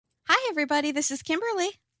everybody. This is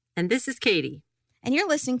Kimberly. And this is Katie. And you're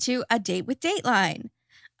listening to A Date with Dateline.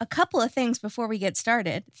 A couple of things before we get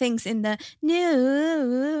started. Things in the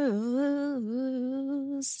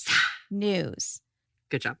news.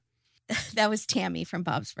 Good job. That was Tammy from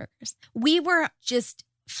Bob's Burgers. We were just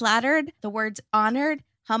flattered, the words honored,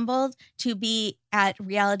 humbled to be at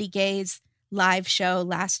Reality Gaze live show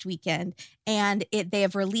last weekend. And they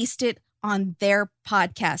have released it on their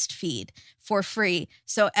podcast feed for free.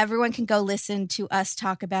 So everyone can go listen to us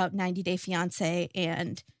talk about 90 Day Fiancé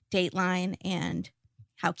and Dateline and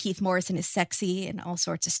how Keith Morrison is sexy and all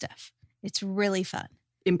sorts of stuff. It's really fun.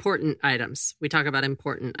 Important items. We talk about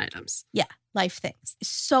important items. Yeah, life things.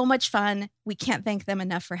 So much fun. We can't thank them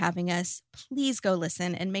enough for having us. Please go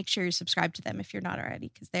listen and make sure you subscribe to them if you're not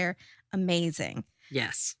already, because they're amazing.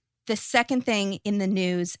 Yes. The second thing in the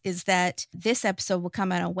news is that this episode will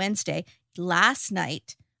come out on Wednesday. Last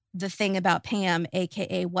night, the thing about Pam,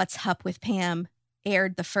 aka What's Up with Pam,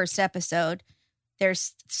 aired the first episode.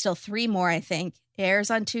 There's still 3 more, I think. It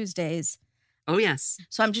airs on Tuesdays. Oh, yes.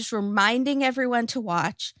 So I'm just reminding everyone to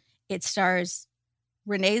watch. It stars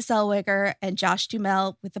Renee Zellweger and Josh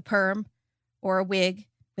Duhamel with a perm or a wig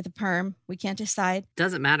with a perm. We can't decide.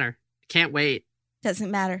 Doesn't matter. Can't wait.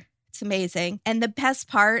 Doesn't matter. It's amazing. And the best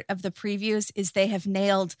part of the previews is they have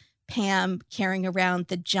nailed Pam carrying around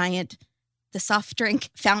the soft drink,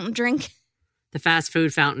 fountain drink. The fast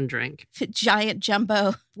food fountain drink. Giant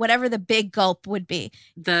jumbo, whatever the big gulp would be.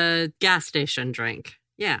 The gas station drink.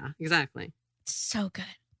 Yeah, exactly. So good.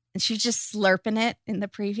 And she's just slurping it in the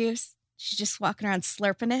previews. She's just walking around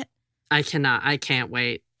slurping it. I can't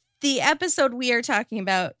wait. The episode we are talking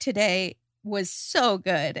about today was so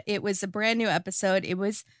good. It was a brand new episode. It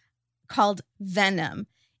was called Venom.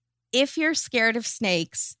 If you're scared of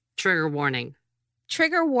snakes. Trigger warning,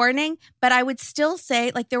 but I would still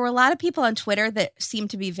say, like, there were a lot of people on Twitter that seemed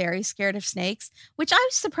to be very scared of snakes, which I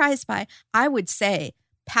was surprised by. I would say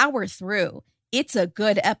power through. It's a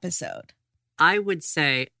good episode. I would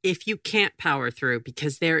say if you can't power through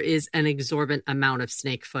because there is an exorbitant amount of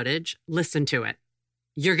snake footage, listen to it.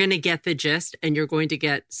 You're going to get the gist and you're going to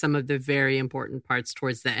get some of the very important parts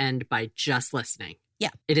towards the end by just listening.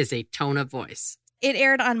 Yeah. It is a tone of voice. It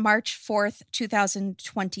aired on March 4th,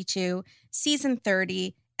 2022, season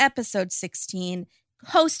 30, episode 16,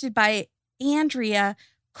 hosted by Andrea,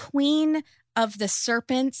 Queen of the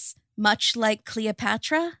Serpents, much like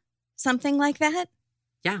Cleopatra, something like that.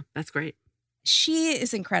 Yeah, that's great. She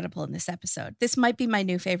is incredible in this episode. This might be my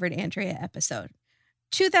new favorite Andrea episode.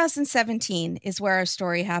 2017 is where our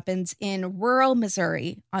story happens in rural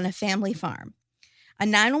Missouri on a family farm. A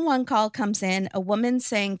 911 call comes in, a woman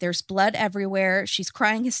saying there's blood everywhere. She's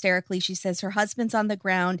crying hysterically. She says her husband's on the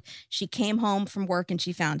ground. She came home from work and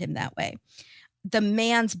she found him that way. The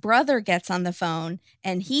man's brother gets on the phone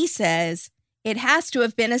and he says, it has to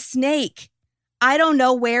have been a snake. I don't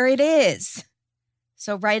know where it is.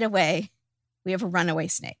 So right away, we have a runaway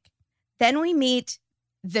snake. Then we meet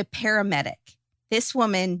the paramedic. This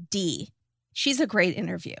woman, Dee. She's a great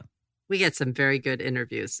interview. We get some very good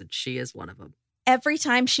interviews and she is one of them. Every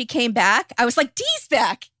time she came back, I was like, Dee's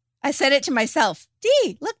back. I said it to myself.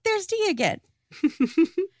 Dee, look, there's Dee again.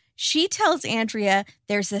 She tells Andrea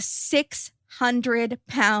there's a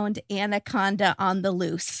 600-pound anaconda on the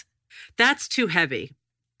loose. That's too heavy.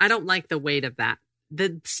 I don't like the weight of that.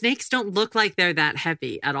 The snakes don't look like they're that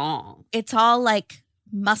heavy at all. It's all like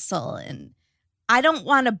muscle. And I don't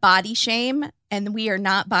want to body shame. And we are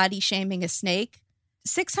not body shaming a snake.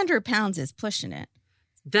 600 pounds is pushing it.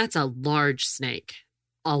 That's a large snake.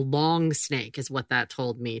 A long snake is what that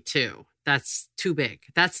told me, too. That's too big.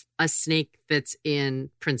 That's a snake that's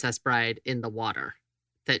in Princess Bride in the water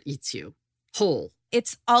that eats you whole.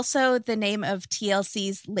 It's also the name of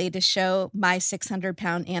TLC's latest show, My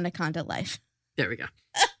 600-Pound Anaconda Life. There we go.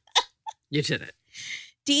 You did it.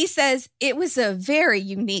 Dee says it was a very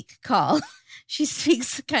unique call. She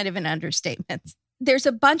speaks kind of in understatements. There's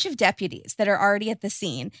a bunch of deputies that are already at the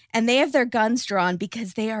scene, and they have their guns drawn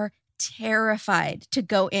because they are terrified to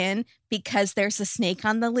go in because there's a snake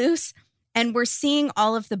on the loose. And we're seeing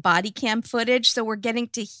all of the body cam footage, so we're getting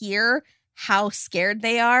to hear how scared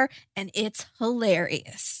they are, and it's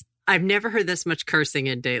hilarious. I've never heard this much cursing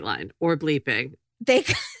in Dateline or bleeping. They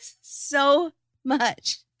curse so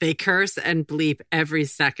much. They curse and bleep every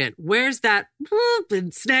second. Where's that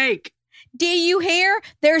snake? Do you hear?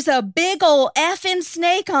 There's a big old effing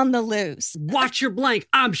snake on the loose. Watch your blank.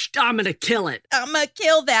 I'm going to kill it. I'm going to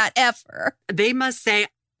kill that effer. They must say,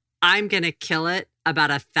 I'm going to kill it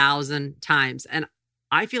about 1,000 times. And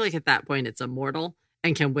I feel like at that point it's immortal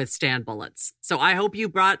and can withstand bullets. So I hope you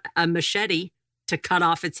brought a machete to cut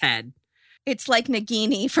off its head. It's like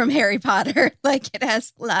Nagini from Harry Potter. Like it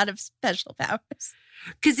has a lot of special powers.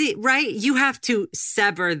 Because, right, you have to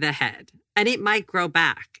sever the head and it might grow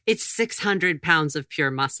back. It's 600 pounds of pure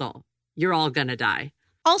muscle. You're all going to die.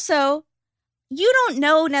 Also, you don't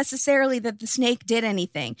know necessarily that the snake did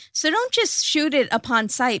anything. So don't just shoot it upon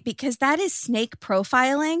sight because that is snake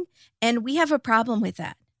profiling. And we have a problem with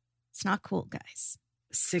that. It's not cool, guys.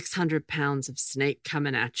 600 pounds of snake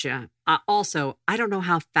coming at you. Also, I don't know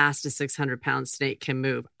how fast a 600-pound snake can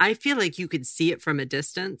move. I feel like you could see it from a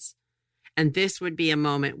distance. And this would be a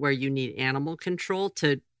moment where you need animal control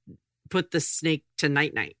to put the snake to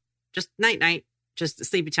night-night. Just night-night. Just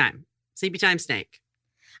sleepy time. Sleepy time snake.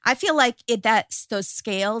 I feel like those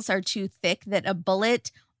scales are too thick that a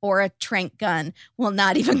bullet or a trank gun will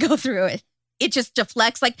not even go through it. It just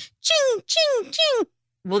deflects like ching, ching, ching.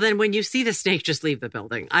 Well, then when you see the snake, just leave the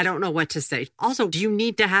building. I don't know what to say. Also, do you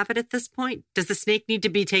need to have it at this point? Does the snake need to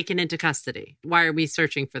be taken into custody? Why are we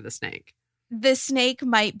searching for the snake? The snake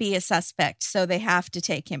might be a suspect, so they have to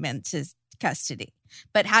take him into custody.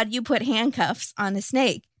 But how do you put handcuffs on a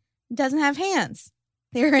snake? It doesn't have hands.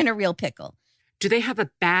 They're in a real pickle. Do they have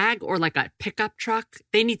a bag or like a pickup truck?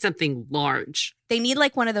 They need something large. They need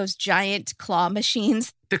like one of those giant claw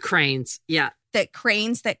machines. The cranes, yeah. The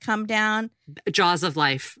cranes that come down. Jaws of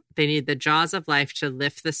life. They need the jaws of life to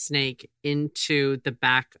lift the snake into the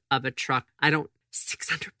back of a truck.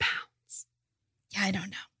 600 pounds. Yeah, I don't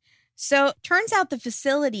know. So turns out the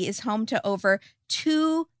facility is home to over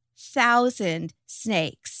 2,000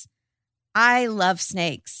 snakes. I love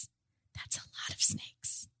snakes. That's a lot of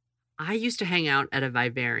snakes. I used to hang out at a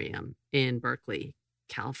vivarium in Berkeley,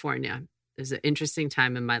 California. It was an interesting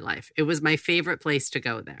time in my life. It was my favorite place to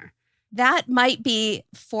go there. That might be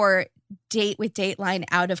for Date with Dateline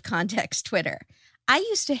out of context Twitter. I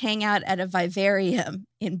used to hang out at a vivarium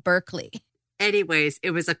in Berkeley. Anyways,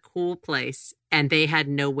 it was a cool place and they had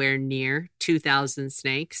nowhere near 2,000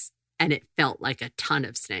 snakes and it felt like a ton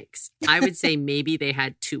of snakes. I would say maybe they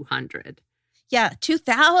had 200. Yeah,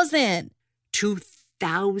 2,000.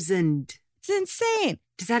 2,000. It's insane.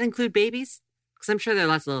 Does that include babies? Because I'm sure there are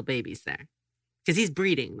lots of little babies there. Because he's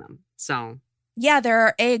breeding them, so... Yeah, there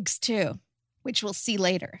are eggs too, which we'll see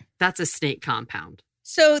later. That's a snake compound.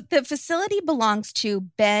 So the facility belongs to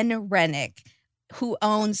Ben Rennick, who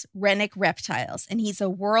owns Rennick Reptiles, and he's a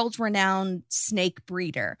world-renowned snake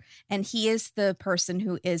breeder. And he is the person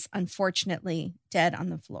who is unfortunately dead on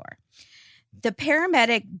the floor. The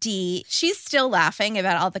paramedic Dee, she's still laughing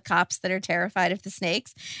about all the cops that are terrified of the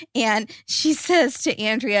snakes. And she says to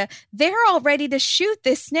Andrea, they're all ready to shoot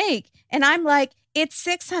this snake. And I'm like, it's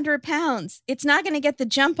 600 pounds. It's not going to get the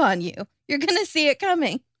jump on you. You're going to see it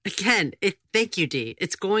coming. Again, thank you, Dee.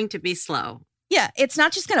 It's going to be slow. Yeah, it's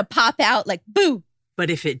not just going to pop out like, boo. But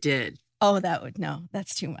if it did. Oh,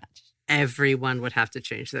 that's too much. Everyone would have to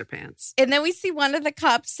change their pants. And then we see one of the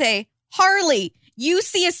cops say, Harley, you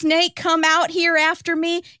see a snake come out here after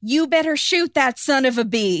me? You better shoot that son of a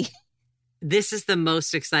bee. This is the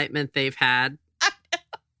most excitement they've had.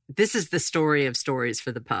 This is the story of stories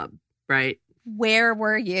for the pub, right? Where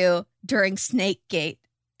were you during Snakegate?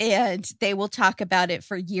 And they will talk about it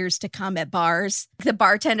for years to come at bars. The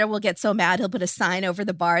bartender will get so mad, he'll put a sign over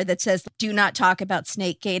the bar that says, do not talk about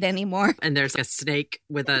Snakegate anymore. And there's a snake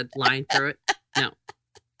with a line through it.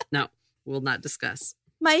 No, we'll not discuss.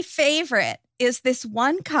 My favorite is this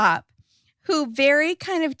one cop who very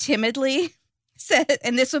kind of timidly said,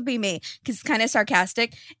 and this would be me because it's kind of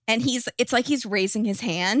sarcastic. And it's like he's raising his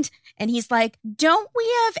hand and he's like, don't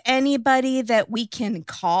we have anybody that we can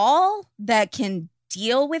call that can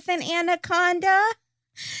deal with an anaconda?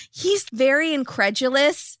 He's very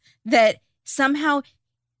incredulous that somehow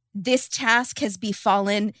this task has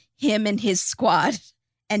befallen him and his squad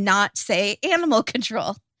and not, say, animal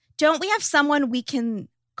control. Don't we have someone we can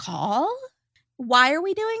call? Why are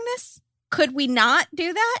we doing this? Could we not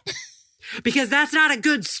do that? Because that's not a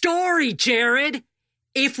good story, Jared.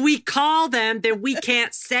 If we call them, then we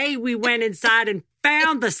can't say we went inside and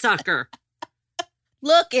found the sucker.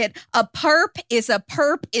 Look, a perp is a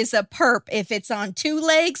perp is a perp if it's on 2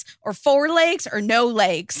 legs or 4 legs or no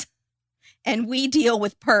legs. And we deal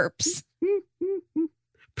with perps.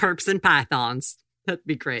 Perps and pythons. That'd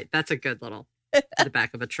be great. That's a good little to the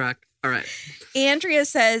back of a truck. All right. Andrea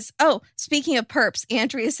says, speaking of perps,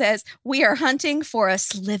 Andrea says, we are hunting for a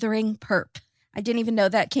slithering perp. I didn't even know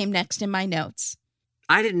that came next in my notes.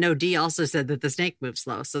 I didn't know Dee also said that the snake moves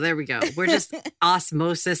slow. So there we go. We're just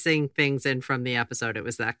osmosising things in from the episode. It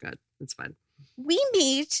was that good. It's fine. We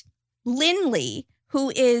meet Lindley,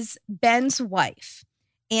 who is Ben's wife.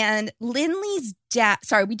 And Lindley's dad,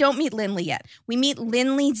 we don't meet Lindley yet. We meet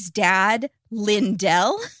Lindley's dad,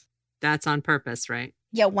 Lindell. That's on purpose, right?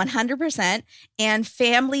 Yeah, 100%. And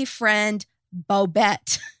family friend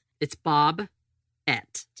Bobette. It's Bob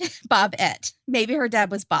Et. Bobette. Maybe her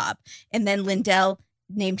dad was Bob. And then Lindell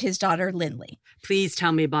named his daughter Lindley. Please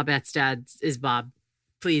tell me Bobette's dad is Bob.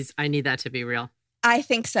 Please, I need that to be real. I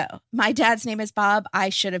think so. My dad's name is Bob. I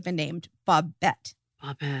should have been named Bobette.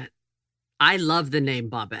 Bobette. I love the name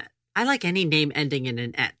Bobette. I like any name ending in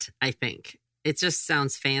an et, I think. It just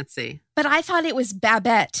sounds fancy. But I thought it was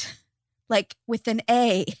Babette, like with an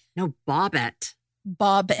A. No, Bobette.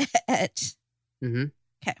 Bobette. Mm-hmm.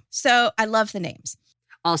 Okay, so I love the names.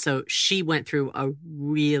 Also, she went through a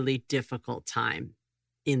really difficult time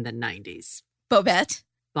in the 90s. Bobette.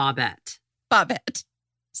 Bobette. Bobette.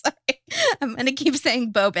 Sorry, I'm going to keep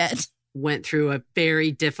saying Bobette. Went through a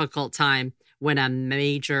very difficult time when a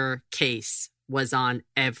major case was on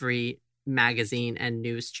every magazine and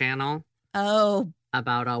news channel. Oh.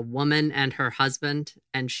 About a woman and her husband,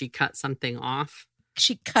 and she cut something off.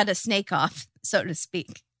 She cut a snake off, so to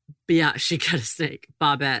speak. Yeah, she cut a snake.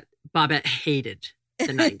 Bobette hated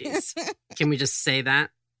the 90s. Can we just say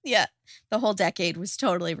that? Yeah. The whole decade was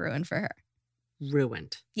totally ruined for her.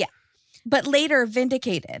 Ruined. Yeah. But later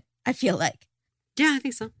vindicated, I feel like. Yeah, I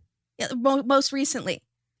think so. Yeah, most recently.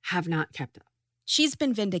 Have not kept up. She's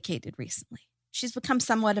been vindicated recently. She's become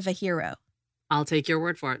somewhat of a hero. I'll take your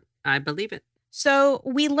word for it. I believe it. So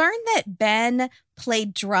we learned that Ben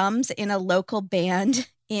played drums in a local band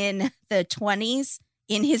in the 20s,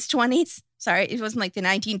 in his 20s. Sorry, it wasn't like the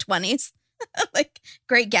 1920s. Like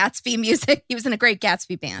Great Gatsby music. He was in a Great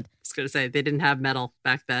Gatsby band. I was going to say, they didn't have metal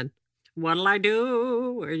back then. What'll I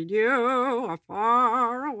do when you are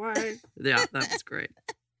far away? Yeah, that was great.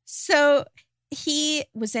 So he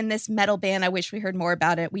was in this metal band. I wish we heard more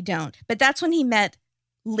about it. We don't. But that's when he met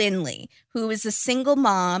Lindley, who is a single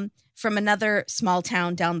mom from another small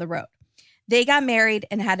town down the road. They got married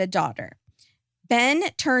and had a daughter. Ben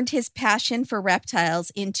turned his passion for reptiles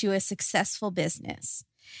into a successful business.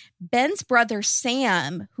 Ben's brother,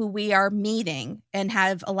 Sam, who we are meeting and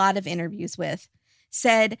have a lot of interviews with,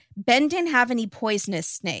 said Ben didn't have any poisonous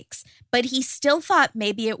snakes, but he still thought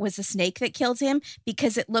maybe it was a snake that killed him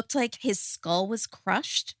because it looked like his skull was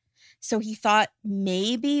crushed. So he thought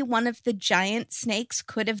maybe one of the giant snakes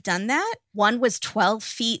could have done that. One was 12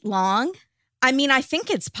 feet long. I mean, I think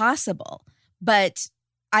it's possible, but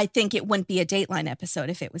I think it wouldn't be a Dateline episode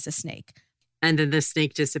if it was a snake. And then the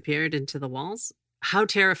snake disappeared into the walls? How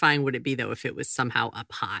terrifying would it be, though, if it was somehow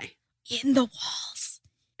up high? In the walls.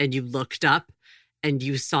 And you looked up and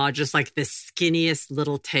you saw just like the skinniest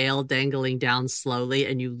little tail dangling down slowly,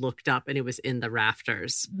 and you looked up and it was in the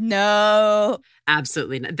rafters. No.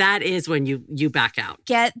 Absolutely not. That is when you back out.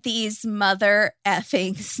 Get these mother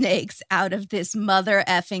effing snakes out of this mother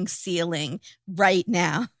effing ceiling right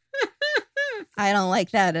now. I don't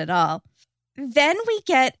like that at all. Then we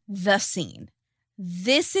get the scene.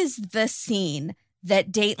 This is the scene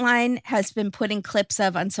that Dateline has been putting clips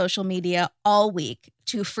of on social media all week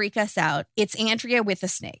to freak us out. It's Andrea with a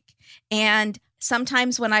snake. And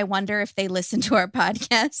sometimes when I wonder if they listen to our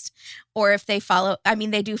podcast or if they follow, I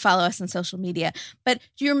mean, they do follow us on social media. But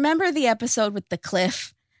do you remember the episode with the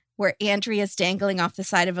cliff where Andrea's dangling off the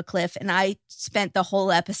side of a cliff? And I spent the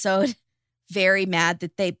whole episode very mad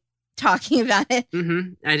that they talking about it.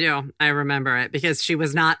 Mm-hmm. I do. I remember it because she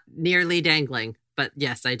was not nearly dangling. But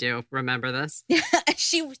yes, I do remember this.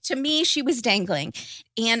 To me, she was dangling,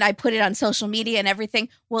 and I put it on social media and everything.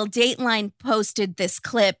 Well, Dateline posted this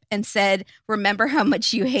clip and said, remember how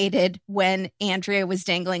much you hated when Andrea was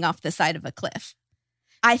dangling off the side of a cliff.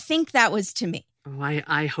 I think that was to me. Oh,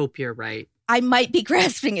 I hope you're right. I might be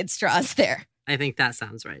grasping at straws there. I think that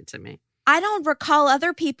sounds right to me. I don't recall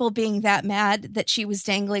other people being that mad that she was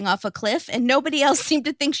dangling off a cliff, and nobody else seemed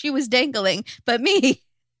to think she was dangling but me.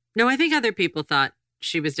 No, I think other people thought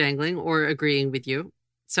she was dangling or agreeing with you.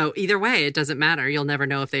 So either way, it doesn't matter. You'll never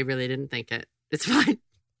know if they really didn't think it. It's fine.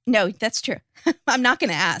 No, that's true. I'm not going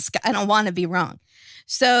to ask. I don't want to be wrong.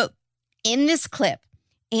 So in this clip,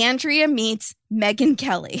 Andrea meets Megyn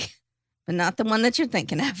Kelly, but not the one that you're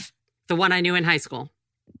thinking of. The one I knew in high school.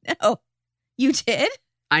 No, you did?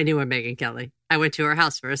 I knew a Megyn Kelly. I went to her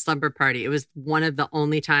house for a slumber party. It was one of the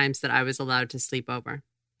only times that I was allowed to sleep over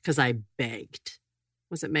because I begged.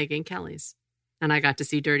 Was at Megyn Kelly's. And I got to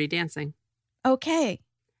see Dirty Dancing. Okay.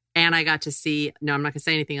 And I got to see, no, I'm not going to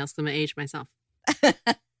say anything else because I'm going to age myself.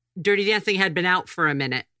 Dirty Dancing had been out for a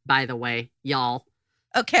minute, by the way, y'all.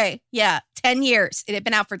 Okay. Yeah. 10 years. It had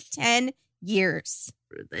been out for 10 years.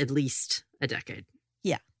 At least a decade.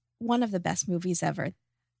 Yeah. One of the best movies ever.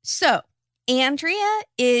 So Andrea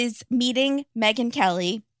is meeting Megyn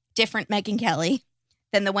Kelly, different Megyn Kelly.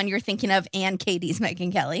 than the one you're thinking of and Katie's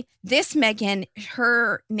Megyn Kelly. This Megyn,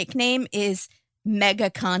 her nickname is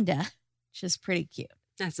Megaconda, which is pretty cute.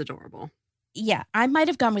 That's adorable. Yeah, I might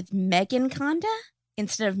have gone with Megyn Conda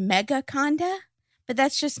instead of Megaconda, but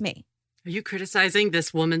that's just me. Are you criticizing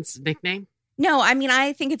this woman's nickname? No, I mean,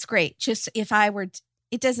 I think it's great. Just if I were,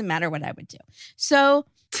 it doesn't matter what I would do. So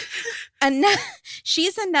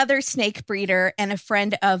she's another snake breeder and a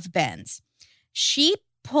friend of Ben's. She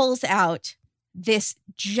pulls out this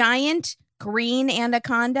giant green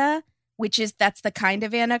anaconda, that's the kind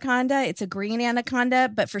of anaconda. It's a green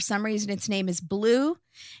anaconda, but for some reason its name is Blue.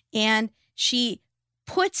 And she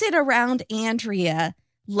puts it around Andrea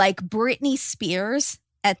like Britney Spears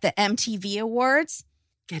at the MTV Awards.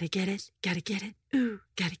 Gotta get it. Gotta get it. Ooh,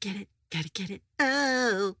 gotta get it. Gotta get it.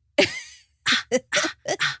 Oh.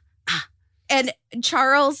 And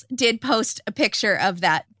Charles did post a picture of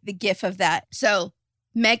that, the gif of that. So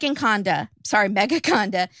Megaconda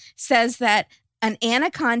says that an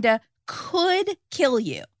anaconda could kill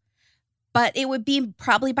you, but it would be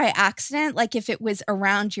probably by accident, like if it was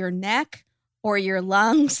around your neck or your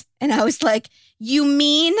lungs. And I was like, you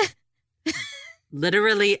mean?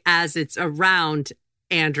 Literally as it's around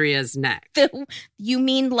Andrea's neck. You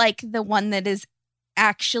mean like the one that is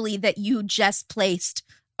actually that you just placed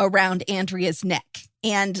around Andrea's neck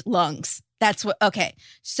and lungs. That's what, okay.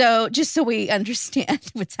 So just so we understand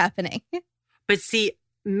what's happening. But see,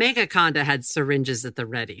 Megaconda had syringes at the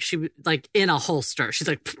ready. She was like in a holster. She's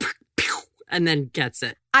like, pew, pew, and then gets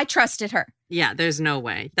it. I trusted her. Yeah, there's no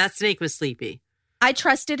way. That snake was sleepy. I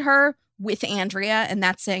trusted her with Andrea, and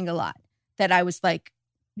that's saying a lot. That I was like,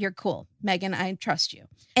 you're cool, Megyn, I trust you.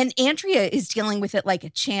 And Andrea is dealing with it like a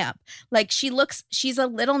champ. Like she's a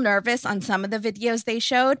little nervous on some of the videos they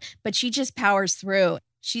showed, but she just powers through.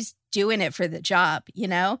 She's doing it for the job, you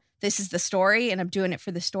know? This is the story and I'm doing it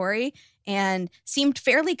for the story, and seemed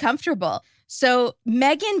fairly comfortable. So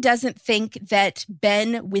Megyn doesn't think that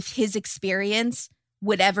Ben, with his experience,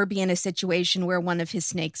 would ever be in a situation where one of his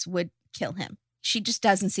snakes would kill him. She just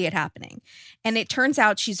doesn't see it happening. And it turns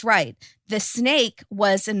out she's right. The snake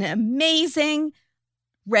was an amazing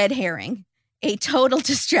red herring, a total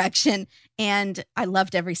distraction. And I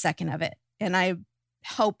loved every second of it. And I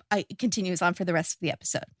hope it continues on for the rest of the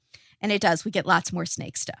episode. And it does. We get lots more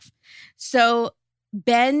snake stuff. So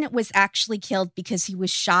Ben was actually killed because he was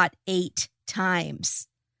shot 8 times,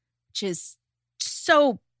 which is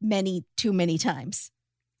too many times.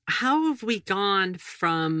 How have we gone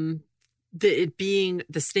from it being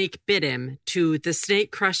the snake bit him to the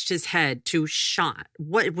snake crushed his head to shot?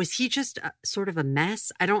 What was he just sort of a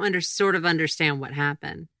mess? I don't understand what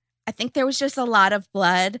happened. I think there was just a lot of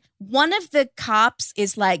blood. One of the cops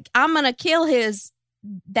is like, I'm going to kill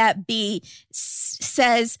that bee,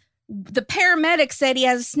 says the paramedic said he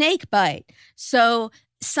has a snake bite. So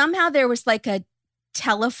somehow there was like a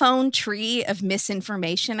telephone tree of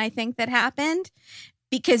misinformation, I think, that happened,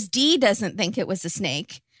 because Dee doesn't think it was a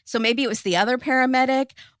snake. So maybe it was the other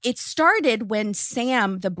paramedic. It started when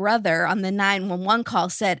Sam, the brother, on the 911 call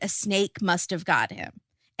said a snake must have got him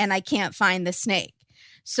and I can't find the snake.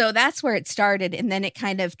 So that's where it started. And then it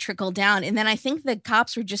kind of trickled down. And then I think the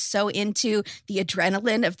cops were just so into the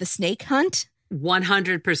adrenaline of the snake hunt.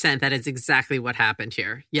 100%. That is exactly what happened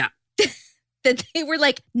here. Yeah. That they were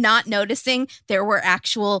like not noticing there were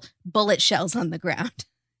actual bullet shells on the ground.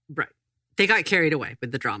 Right. They got carried away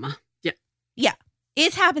with the drama. Yeah. Yeah.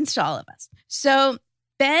 It happens to all of us. So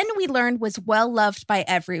Ben, we learned, was well loved by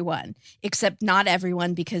everyone, except not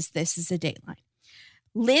everyone, because this is a Dateline.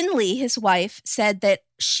 Lindley, his wife, said that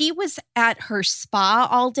she was at her spa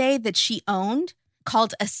all day that she owned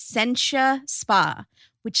called Essentia Spa,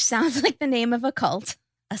 which sounds like the name of a cult.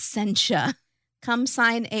 Essentia. Come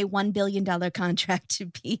sign a $1 billion contract to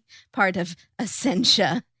be part of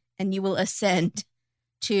Essentia, and you will ascend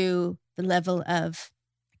to the level of,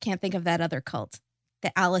 I can't think of that other cult.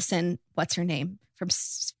 The Allison, what's her name? From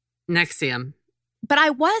NXIVM. But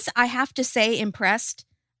I have to say, impressed.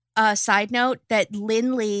 Side note, that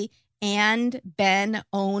Lindley and Ben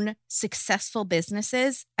own successful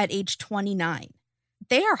businesses at age 29.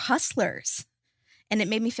 They are hustlers. And it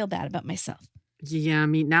made me feel bad about myself. Yeah,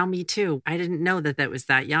 me too. I didn't know that was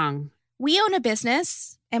that young. We own a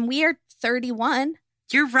business and we are 31.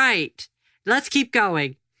 You're right. Let's keep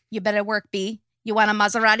going. You better work, B. You want a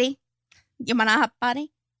Maserati? You want a hot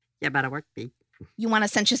body? You better work, B. You want a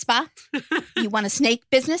Sencha Spa? You want a snake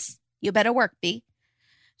business? You better work, B.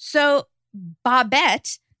 So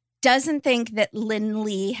Bobette doesn't think that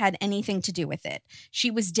Lindley had anything to do with it. She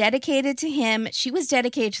was dedicated to him. She was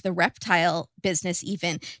dedicated to the reptile business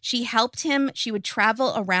even. She helped him. She would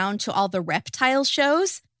travel around to all the reptile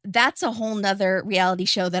shows That's a whole nother reality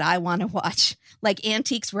show that I want to watch, like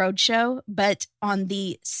Antiques Roadshow, but on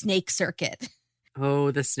the snake circuit.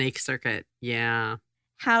 Oh, the snake circuit. Yeah.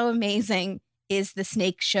 How amazing is the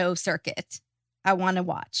snake show circuit? I want to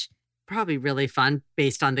watch. Probably really fun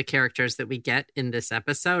based on the characters that we get in this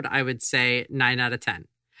episode. I would say 9 out of 10.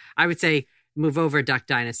 I would say move over Duck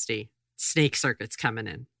Dynasty. Snake circuit's coming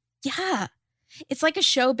in. Yeah. It's like a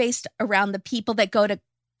show based around the people that go to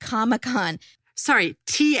Comic-Con. Sorry,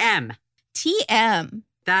 TM. TM.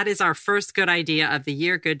 That is our first good idea of the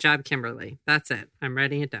year. Good job, Kimberly. That's it. I'm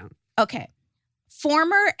writing it down. Okay.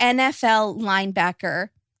 Former NFL linebacker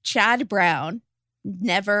Chad Brown,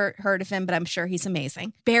 never heard of him, but I'm sure he's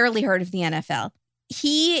amazing. Barely heard of the NFL.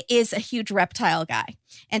 He is a huge reptile guy.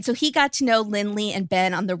 And so he got to know Lindley and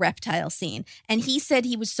Ben on the reptile scene. And he said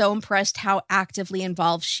he was so impressed how actively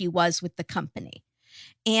involved she was with the company.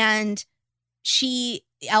 And she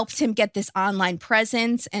helped him get this online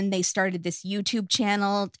presence, and they started this YouTube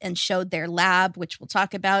channel and showed their lab, which we'll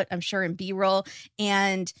talk about, I'm sure, in B-roll.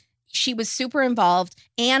 And she was super involved.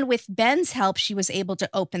 And with Ben's help, she was able to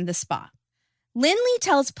open the spa. Lindley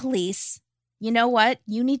tells police, you know what?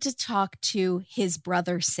 You need to talk to his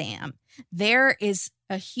brother, Sam. There is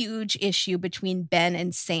a huge issue between Ben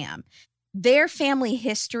and Sam. Their family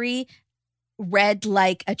history read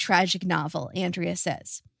like a tragic novel, Andrea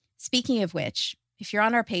says. Speaking of which, if you're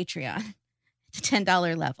on our Patreon, the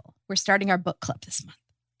 $10 level, we're starting our book club this month,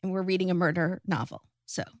 and we're reading a murder novel.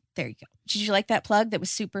 So there you go. Did you like that plug? That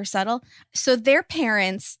was super subtle. So their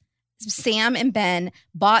parents, Sam and Ben,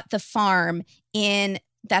 bought the farm in,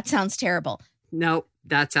 that sounds terrible. No,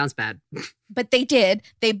 that sounds bad. But they did.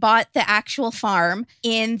 They bought the actual farm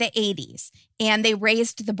in the 80s, and they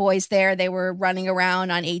raised the boys there. They were running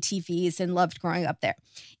around on ATVs and loved growing up there.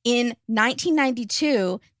 In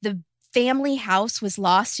 1992, the family house was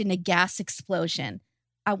lost in a gas explosion.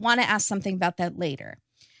 I want to ask something about that later.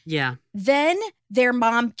 Yeah. Then their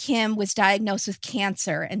mom, Kim, was diagnosed with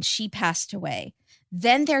cancer, and she passed away.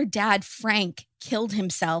 Then their dad, Frank, killed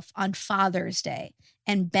himself on Father's Day,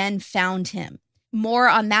 and Ben found him. More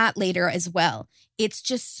on that later as well. It's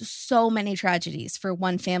just so many tragedies for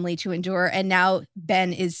one family to endure, and now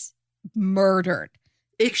Ben is murdered.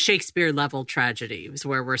 It's Shakespeare-level tragedy is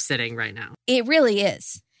where we're sitting right now. It really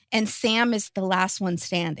is. And Sam is the last one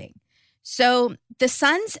standing. So the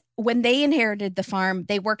sons, when they inherited the farm,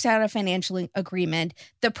 they worked out a financial agreement.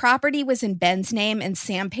 The property was in Ben's name, and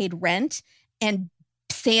Sam paid rent, and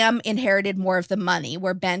Sam inherited more of the money,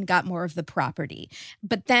 where Ben got more of the property.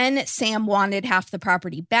 But then Sam wanted half the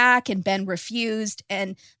property back, and Ben refused.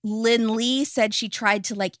 And Lindley said she tried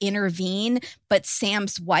to intervene, but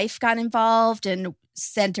Sam's wife got involved and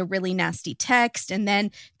sent a really nasty text. And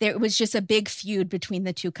then there was just a big feud between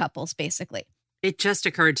the two couples, basically. It just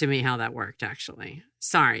occurred to me how that worked, actually.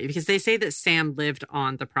 Sorry, because they say that Sam lived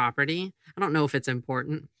on the property. I don't know if it's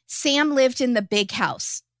important. Sam lived in the big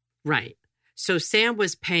house. Right. So Sam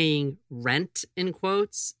was paying rent, in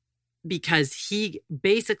quotes, because he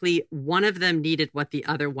basically, one of them needed what the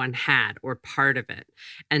other one had, or part of it.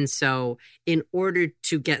 And so in order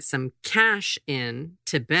to get some cash in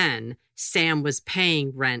to Ben, Sam was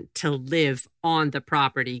paying rent to live on the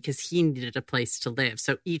property because he needed a place to live.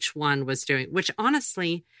 So each one was doing, which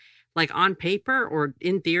honestly, on paper or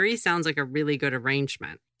in theory, sounds like a really good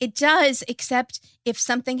arrangement. It does, except if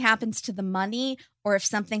something happens to the money or if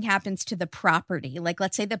something happens to the property,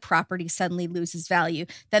 let's say the property suddenly loses value,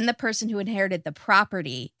 then the person who inherited the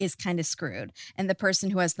property is kind of screwed. And the person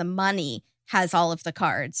who has the money has all of the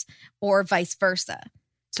cards, or vice versa.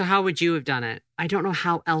 So how would you have done it? I don't know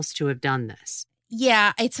how else to have done this.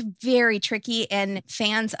 Yeah, it's very tricky. And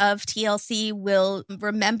fans of TLC will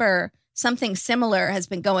remember something similar has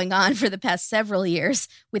been going on for the past several years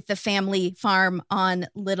with the family farm on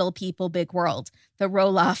Little People, Big World, the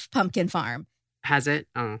Roloff pumpkin farm. Has it?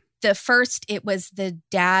 Oh. The first, it was the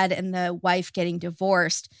dad and the wife getting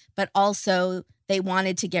divorced, but also they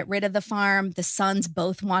wanted to get rid of the farm. The sons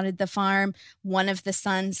both wanted the farm. One of the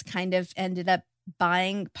sons kind of ended up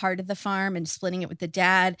buying part of the farm and splitting it with the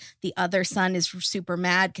dad. The other son is super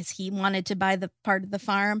mad because he wanted to buy the part of the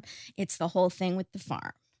farm. It's the whole thing with the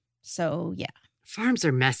farm. So, yeah. Farms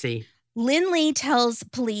are messy. Lindley tells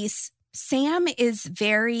police Sam is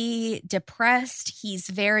very depressed. He's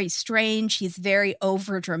very strange. He's very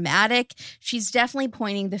overdramatic. She's definitely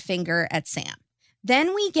pointing the finger at Sam.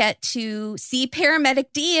 Then we get to see Paramedic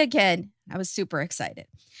D again. I was super excited.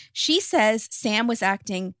 She says Sam was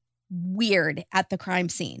acting weird at the crime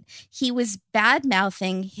scene. He was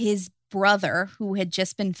bad-mouthing his brother, who had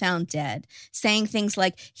just been found dead, saying things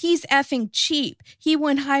like, he's effing cheap. He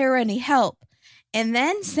wouldn't hire any help. And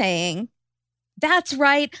then saying, That's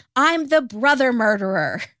right. I'm the brother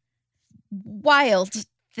murderer. Wild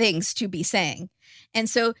things to be saying. And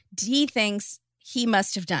so Dee thinks he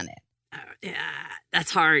must have done it. Yeah,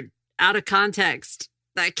 that's hard. Out of context.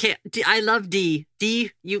 I can't. I love Dee.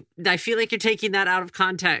 Dee, I feel like you're taking that out of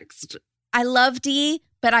context. I love Dee,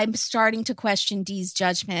 but I'm starting to question Dee's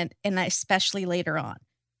judgment, and especially later on.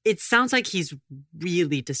 It sounds like he's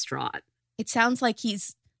really distraught. It sounds like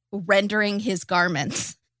he's rendering his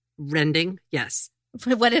garments. Rending? Yes.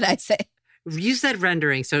 What did I say? You said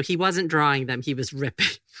rendering, so he wasn't drawing them. He was ripping.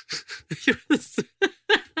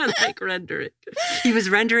 Like rendering. He was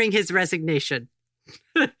rendering his resignation.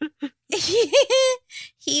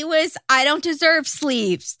 He was, I don't deserve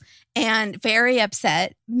sleeves, and very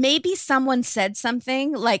upset. Maybe someone said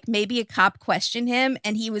something, like maybe a cop questioned him,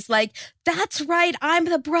 and he was like, that's right, I'm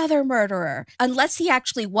the brother murderer. Unless he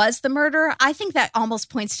actually was the murderer, I think that almost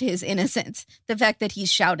points to his innocence, the fact that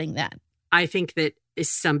he's shouting that. I think that if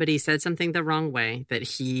somebody said something the wrong way that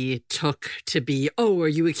he took to be, oh, are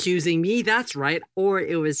you accusing me? That's right. Or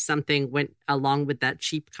it was something went along with that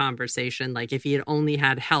cheap conversation. Like if he had only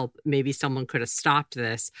had help, maybe someone could have stopped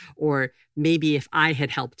this. Or maybe if I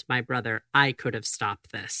had helped my brother, I could have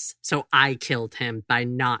stopped this. So I killed him by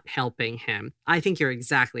not helping him. I think you're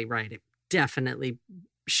exactly right. It definitely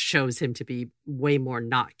shows him to be way more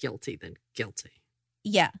not guilty than guilty.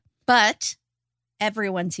 Yeah, but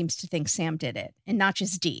everyone seems to think Sam did it, and not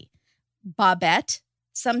just Dee. Bobette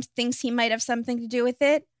thinks he might have something to do with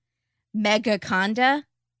it. Mega Conda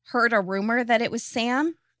heard a rumor that it was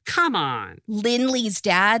Sam. Come on. Lindley's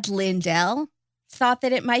dad, Lindell, thought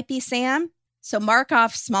that it might be Sam. So mark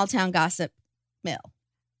off small town gossip mill.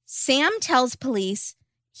 Sam tells police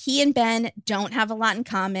he and Ben don't have a lot in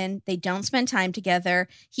common. They don't spend time together.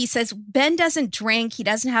 He says Ben doesn't drink. He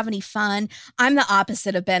doesn't have any fun. I'm the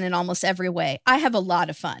opposite of Ben in almost every way. I have a lot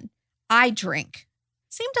of fun. I drink.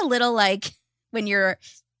 Seemed a little like when you're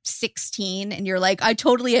 16 and you're like, I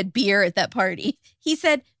totally had beer at that party. He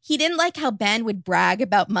said he didn't like how Ben would brag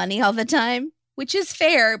about money all the time, which is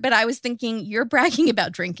fair. But I was thinking, you're bragging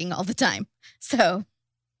about drinking all the time. So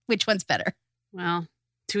which one's better? Well,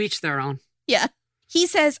 to each their own. Yeah. He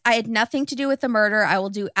says, I had nothing to do with the murder. I will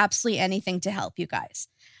do absolutely anything to help you guys.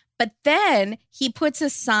 But then he puts a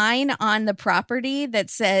sign on the property that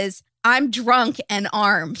says, I'm drunk and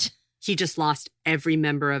armed. He just lost every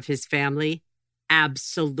member of his family.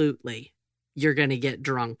 Absolutely. You're going to get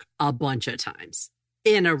drunk a bunch of times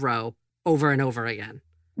in a row over and over again.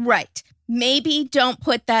 Right. Maybe don't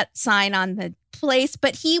put that sign on the place,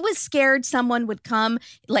 but he was scared someone would come,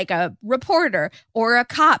 like a reporter or a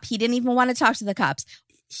cop. He didn't even want to talk to the cops.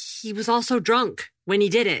 He was also drunk when he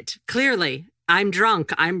did it. Clearly, I'm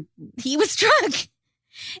drunk. He was drunk.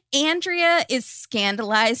 Andrea is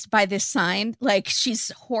scandalized by this sign, like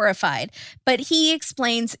she's horrified. But he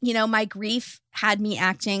explains, my grief had me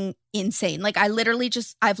acting insane. Like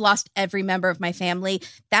I've lost every member of my family.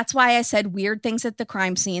 That's why I said weird things at the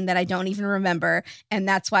crime scene that I don't even remember. And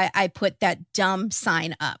that's why I put that dumb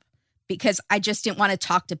sign up, because I just didn't want to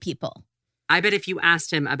talk to people. I bet if you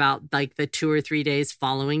asked him about like the 2 or 3 days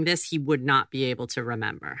following this, he would not be able to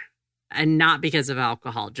remember. And not because of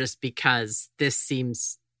alcohol, just because this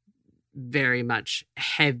seems very much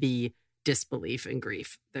heavy disbelief and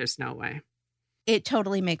grief. There's no way. It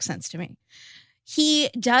totally makes sense to me. He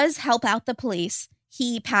does help out the police.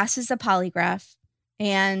 He passes a polygraph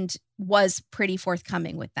and was pretty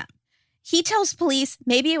forthcoming with them. He tells police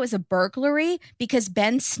maybe it was a burglary because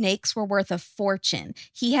Ben's snakes were worth a fortune.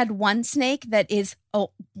 He had one snake that is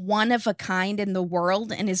one of a kind in the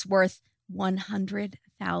world and is worth $100,000.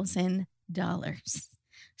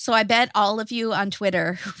 So I bet all of you on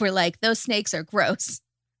Twitter who were like, those snakes are gross,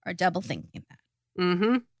 are double thinking that.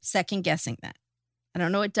 Mm-hmm. Second guessing that. I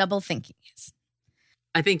don't know what double thinking is.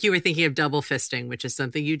 I think you were thinking of double fisting, which is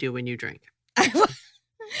something you do when you drink.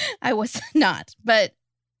 I was not, but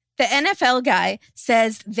the NFL guy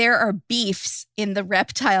says there are beefs in the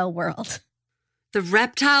reptile world. The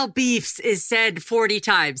reptile beefs is said 40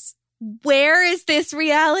 times. Where is this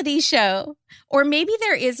reality show? Or maybe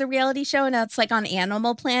there is a reality show and it's like on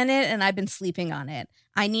Animal Planet and I've been sleeping on it.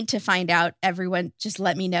 I need to find out. Everyone, just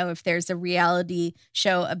let me know if there's a reality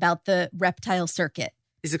show about the reptile circuit.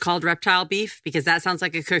 Is it called Reptile Beef? Because that sounds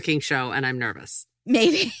like a cooking show and I'm nervous.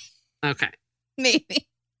 Maybe. Okay. Maybe.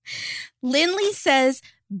 Lindley says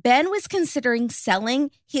Ben was considering selling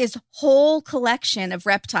his whole collection of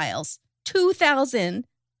reptiles, 2,000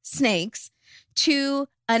 snakes, to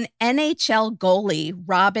an NHL goalie,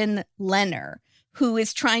 Robin Lehner, who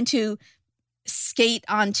is trying to skate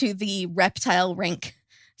onto the reptile rink,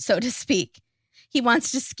 so to speak. He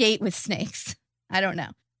wants to skate with snakes. I don't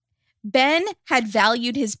know. Ben had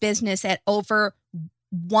valued his business at over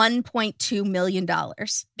 $1.2 million.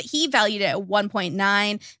 But he valued it at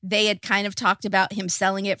 1.9. They had kind of talked about him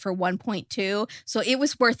selling it for 1.2. So it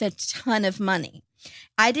was worth a ton of money.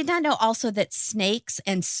 I did not know also that snakes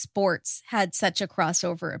and sports had such a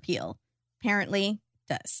crossover appeal. Apparently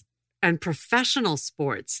does. And professional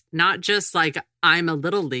sports, not just like I'm a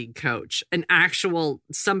little league coach, an actual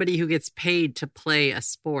somebody who gets paid to play a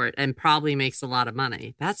sport and probably makes a lot of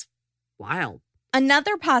money. That's wild.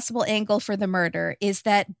 Another possible angle for the murder is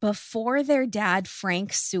that before their dad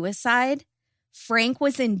Frank's suicide, Frank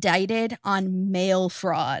was indicted on mail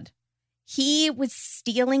fraud. He was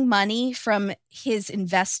stealing money from his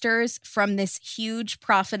investors from this huge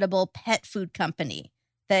profitable pet food company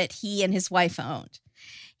that he and his wife owned.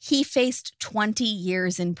 He faced 20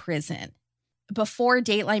 years in prison. Before,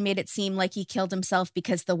 Dateline made it seem like he killed himself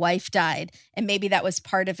because the wife died, and maybe that was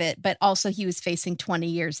part of it, but also he was facing 20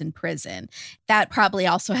 years in prison. That probably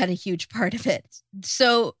also had a huge part of it.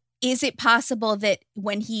 So is it possible that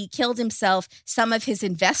when he killed himself, some of his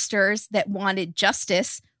investors that wanted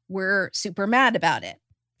justice were super mad about it?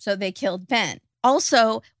 So they killed Ben.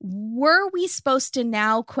 Also, were we supposed to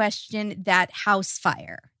now question that house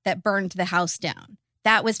fire that burned the house down?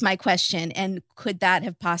 That was my question. And could that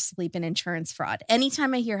have possibly been insurance fraud?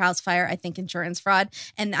 Anytime I hear house fire, I think insurance fraud.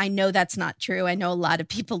 And I know that's not true. I know a lot of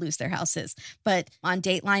people lose their houses. But on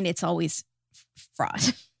Dateline, it's always fraud.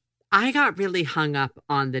 I got really hung up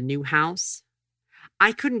on the new house.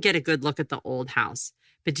 I couldn't get a good look at the old house.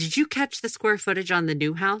 But did you catch the square footage on the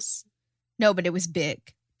new house? No, but it was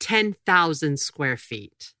big. 10,000 square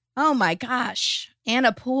feet. Oh my gosh. And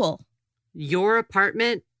a pool. Your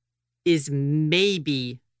apartment is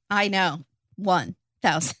maybe... I know.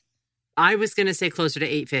 1,000. I was going to say closer to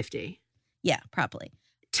 850. Yeah, probably.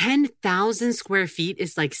 10,000 square feet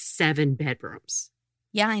is like 7 bedrooms.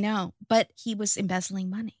 Yeah, I know. But he was embezzling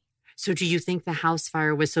money. So do you think the house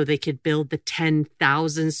fire was so they could build the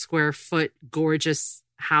 10,000 square foot gorgeous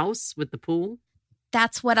house with the pool?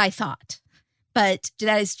 That's what I thought. But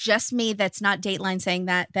that is just me. That's not Dateline saying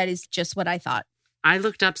that. That is just what I thought. I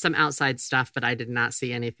looked up some outside stuff, but I did not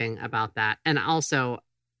see anything about that. And also,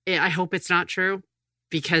 I hope it's not true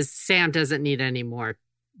because Sam doesn't need any more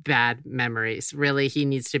bad memories. Really, he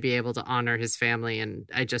needs to be able to honor his family. And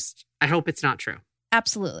I hope it's not true.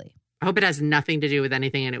 Absolutely. I hope it has nothing to do with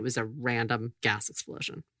anything and it was a random gas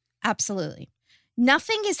explosion. Absolutely.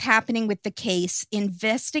 Nothing is happening with the case.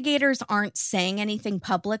 Investigators aren't saying anything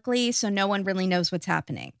publicly, so no one really knows what's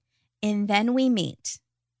happening. And then we meet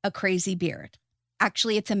a crazy beard.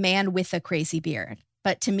 Actually, it's a man with a crazy beard.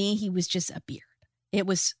 But to me, he was just a beard. It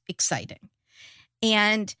was exciting.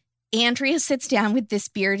 And Andrea sits down with this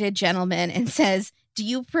bearded gentleman and says, "Do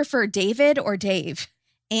you prefer David or Dave?"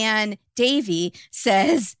 And Davey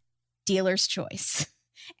says, "Dealer's choice."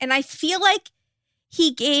 And I feel like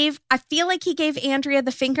he gave Andrea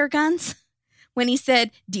the finger guns when he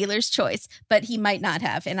said dealer's choice, but he might not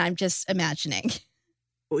have. And I'm just imagining.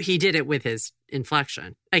 He did it with his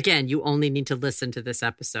inflection. Again, you only need to listen to this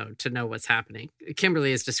episode to know what's happening.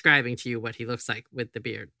 Kimberly is describing to you what he looks like with the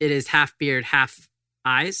beard. It is half beard, half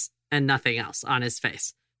eyes, and nothing else on his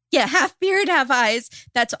face. Yeah, half beard, half eyes.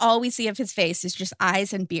 That's all we see of his face is just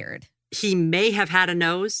eyes and beard. He may have had a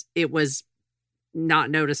nose. It was not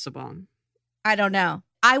noticeable. I don't know.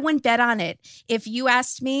 I wouldn't bet on it. If you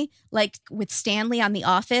asked me, like with Stanley on The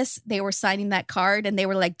Office, they were signing that card and they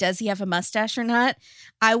were like, does he have a mustache or not?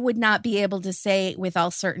 I would not be able to say with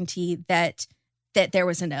all certainty that there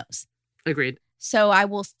was a nose. Agreed. So I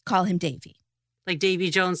will call him Davy. Like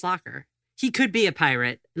Davy Jones' locker. He could be a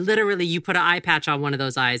pirate. Literally, you put an eye patch on one of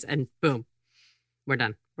those eyes and boom, we're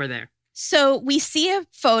done. We're there. So we see a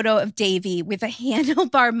photo of Davy with a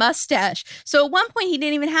handlebar mustache. So at one point, he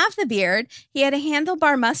didn't even have the beard. He had a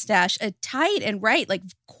handlebar mustache, a tight and right, like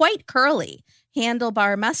quite curly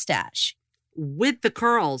handlebar mustache. With the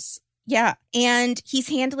curls. Yeah. And he's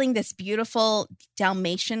handling this beautiful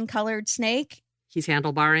Dalmatian colored snake. He's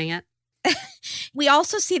handlebarring it. We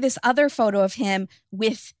also see this other photo of him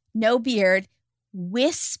with no beard,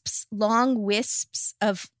 long wisps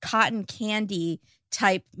of cotton candy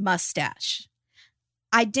type mustache.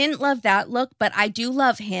 I didn't love that look, but I do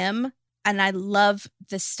love him. And I love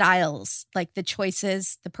the styles, like the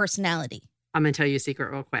choices, the personality. I'm going to tell you a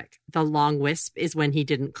secret real quick. The long wisp is when he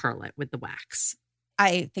didn't curl it with the wax.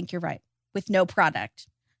 I think you're right. With no product.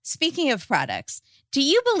 Speaking of products, do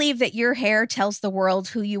you believe that your hair tells the world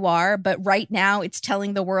who you are, but right now it's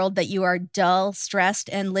telling the world that you are dull, stressed,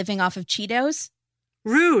 and living off of Cheetos?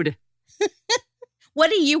 Rude. What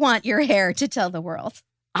do you want your hair to tell the world?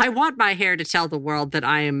 I want my hair to tell the world that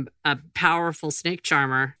I am a powerful snake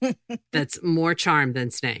charmer that's more charmed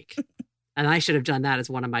than snake. And I should have done that as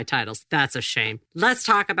one of my titles. That's a shame. Let's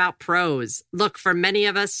talk about pros. Look, for many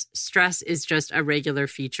of us, stress is just a regular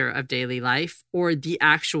feature of daily life, or the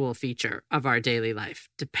actual feature of our daily life.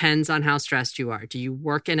 Depends on how stressed you are. Do you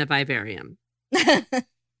work in a vivarium? Do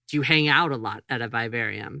you hang out a lot at a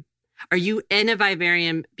vivarium? Are you in a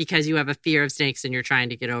vivarium because you have a fear of snakes and you're trying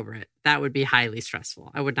to get over it? That would be highly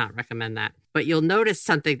stressful. I would not recommend that. But you'll notice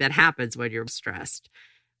something that happens when you're stressed.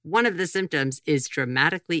 One of the symptoms is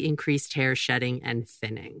dramatically increased hair shedding and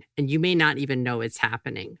thinning, and you may not even know it's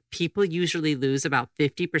happening. People usually lose about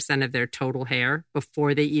 50% of their total hair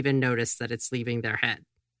before they even notice that it's leaving their head.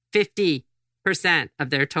 50% of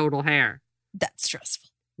their total hair. That's stressful.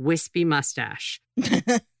 Wispy mustache.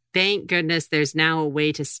 Thank goodness there's now a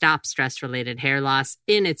way to stop stress-related hair loss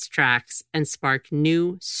in its tracks and spark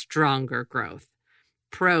new, stronger growth.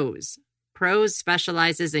 Pros. Pros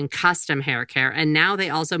specializes in custom hair care, and now they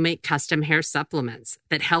also make custom hair supplements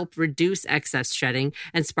that help reduce excess shedding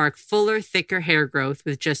and spark fuller, thicker hair growth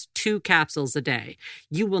with just 2 capsules a day.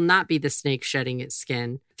 You will not be the snake shedding its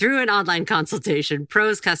skin. Through an online consultation,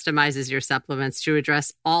 Pros customizes your supplements to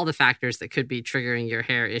address all the factors that could be triggering your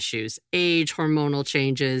hair issues: age, hormonal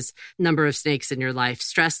changes, number of snakes in your life,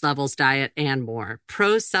 stress levels, diet, and more.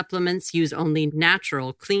 Pros supplements use only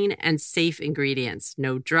natural, clean, and safe ingredients.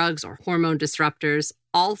 No drugs or hormone disruptors.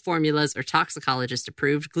 All formulas are toxicologist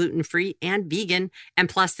approved, gluten-free, and vegan, and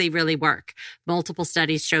plus they really work. Multiple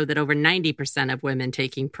studies show that over 90% of women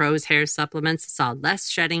taking Pros hair supplements saw less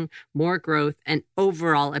shedding, more growth, and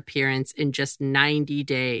overall appearance in just 90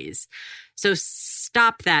 days. So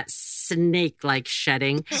stop that snake-like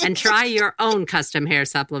shedding and try your own custom hair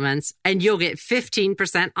supplements, and you'll get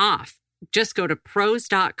 15% off. Just go to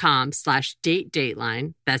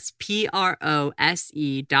pros.com/datedateline. That's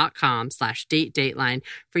PROSE.com/datedateline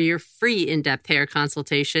for your free in-depth hair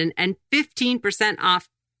consultation and 15% off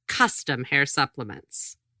custom hair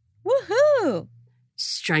supplements. Woohoo!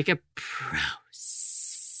 Strike a pros.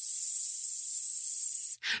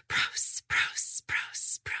 Pros, pros,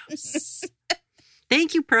 pros, pros.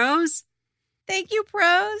 Thank you, Pros. Thank you,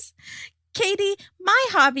 Pros. Katie, my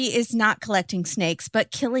hobby is not collecting snakes,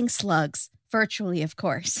 but killing slugs, virtually, of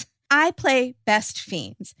course. I play Best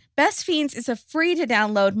Fiends. Best Fiends is a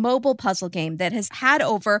free-to-download mobile puzzle game that has had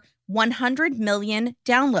over 100 million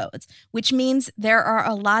downloads, which means there are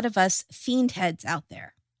a lot of us fiend heads out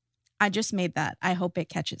there. I just made that. I hope it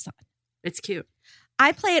catches on. It's cute.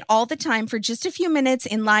 I play it all the time for just a few minutes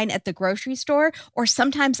in line at the grocery store, or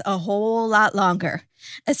sometimes a whole lot longer.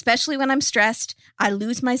 Especially when I'm stressed, I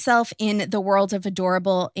lose myself in the world of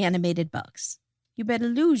adorable animated bugs. You better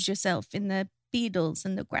lose yourself in the beetles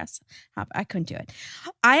and the grasshopper. I couldn't do it.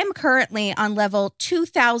 I am currently on level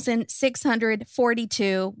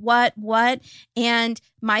 2,642. What? And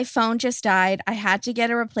my phone just died. I had to get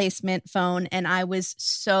a replacement phone, and I was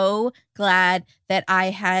so glad that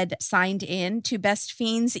I had signed in to Best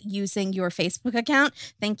Fiends using your Facebook account.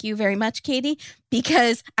 Thank you very much, Katie,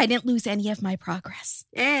 because I didn't lose any of my progress.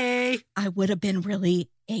 Hey! I would have been really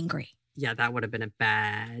angry. Yeah, that would have been a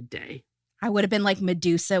bad day. I would have been like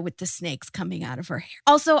Medusa with the snakes coming out of her hair.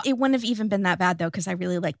 Also, it wouldn't have even been that bad, though, because I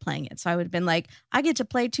really like playing it. So I would have been like, I get to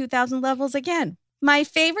play 2,000 levels again. My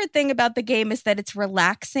favorite thing about the game is that it's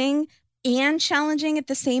relaxing and challenging at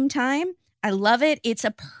the same time. I love it. It's a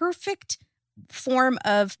perfect form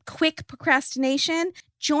of quick procrastination.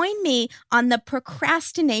 Join me on the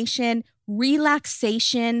procrastination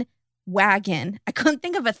relaxation wagon. I couldn't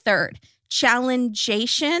think of a third.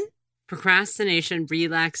 Challengeation. Procrastination,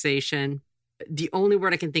 relaxation. The only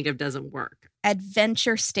word I can think of doesn't work.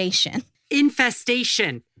 Adventure station.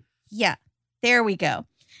 Infestation. Yeah, there we go.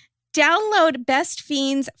 Download Best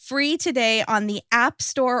Fiends free today on the App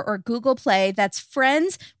Store or Google Play. That's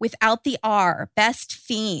friends without the R, Best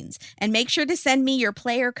Fiends. And make sure to send me your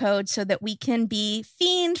player code so that we can be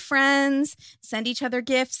fiend friends, send each other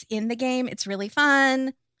gifts in the game. It's really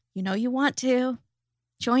fun. You know you want to.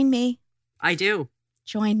 Join me. I do.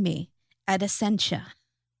 Join me at Essentia.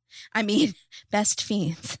 Best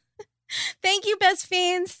Fiends. Thank you, Best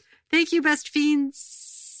Fiends. Thank you, Best Fiends.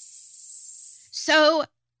 So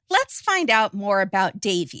let's find out more about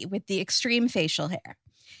Davy with the extreme facial hair.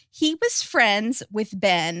 He was friends with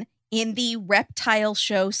Ben in the reptile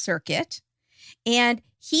show circuit, and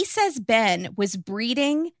he says Ben was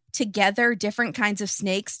breeding together different kinds of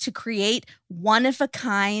snakes to create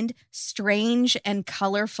one-of-a-kind, strange, and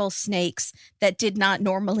colorful snakes that did not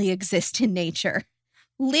normally exist in nature.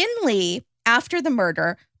 Lin Lee, after the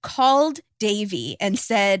murder, called Davy and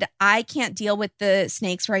said, I can't deal with the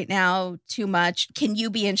snakes right now too much. Can you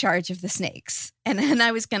be in charge of the snakes? And then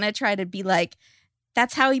I was going to try to be like,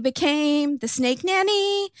 that's how he became the snake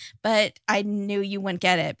nanny. But I knew you wouldn't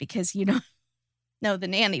get it because you don't know the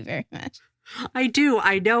nanny very much. I do.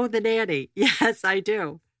 I know the nanny. Yes, I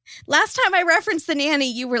do. Last time I referenced the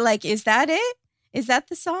nanny, you were like, is that it? Is that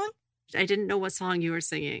the song? I didn't know what song you were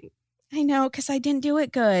singing. I know, because I didn't do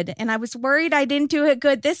it good. And I was worried I didn't do it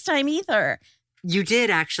good this time either. You did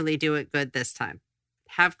actually do it good this time.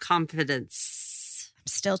 Have confidence. I'm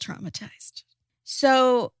still traumatized.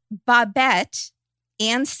 So Babette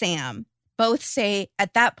and Sam both say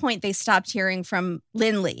at that point they stopped hearing from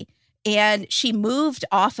Lindley. And she moved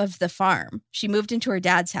off of the farm. She moved into her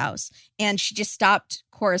dad's house and she just stopped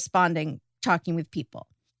corresponding, talking with people.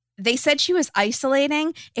 They said she was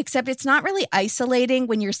isolating, except it's not really isolating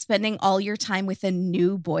when you're spending all your time with a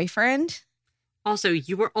new boyfriend. Also,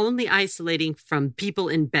 you were only isolating from people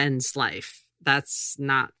in Ben's life. That's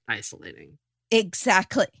not isolating.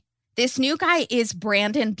 Exactly. This new guy is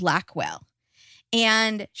Brandon Blackwell,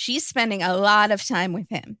 and she's spending a lot of time with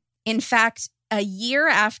him. In fact, a year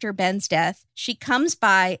after Ben's death, she comes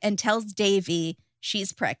by and tells Davy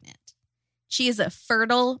she's pregnant. She is a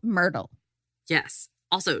fertile myrtle. Yes.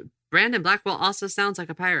 Also, Brandon Blackwell also sounds like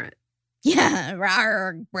a pirate. Yeah,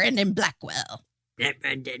 rawr, Brandon Blackwell.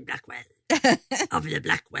 Brandon Blackwell. Of the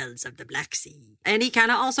Blackwells of the Black Sea. And he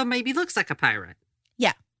kind of also maybe looks like a pirate.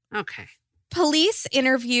 Yeah. Okay. Police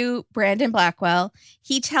interview Brandon Blackwell.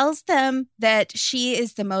 He tells them that she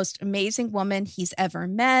is the most amazing woman he's ever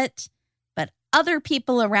met, but other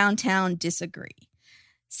people around town disagree.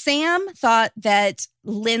 Sam thought that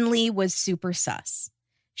Lindley was super sus.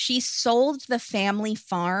 She sold the family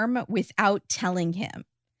farm without telling him.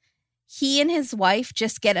 He and his wife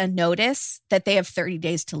just get a notice that they have 30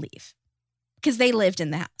 days to leave because they lived in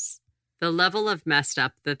the house. The level of messed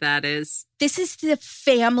up that is. This is the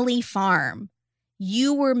family farm.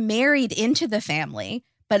 You were married into the family,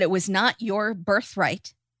 but it was not your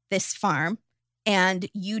birthright, this farm. And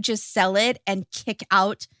you just sell it and kick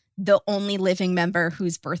out the only living member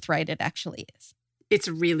whose birthright it actually is. It's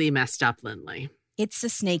really messed up, Lindley. It's a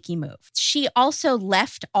snaky move. She also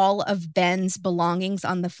left all of Ben's belongings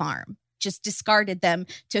on the farm, just discarded them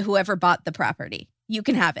to whoever bought the property. You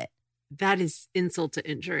can have it. That is insult to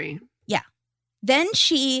injury. Yeah. Then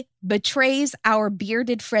she betrays our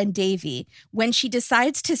bearded friend Davy when she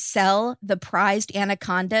decides to sell the prized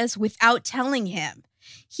anacondas without telling him.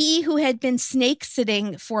 He who had been snake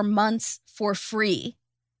sitting for months for free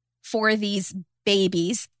for these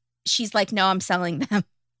babies, she's like, no, I'm selling them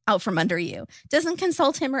out from under you. Doesn't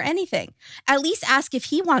consult him or anything. At least ask if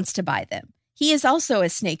he wants to buy them. He is also a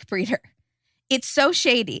snake breeder. It's so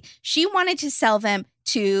shady. She wanted to sell them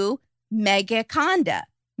to Megaconda.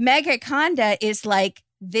 Megaconda is like,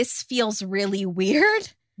 this feels really weird.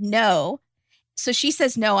 No. So she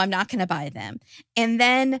says, no, I'm not going to buy them. And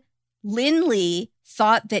then Lindley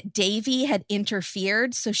thought that Davy had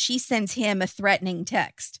interfered. So she sends him a threatening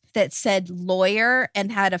text that said lawyer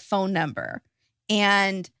and had a phone number.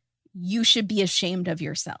 And you should be ashamed of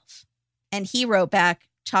yourself. And he wrote back,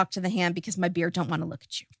 talk to the hand because my beard don't want to look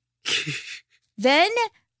at you. Then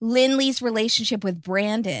Lindley's relationship with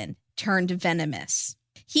Brandon turned venomous.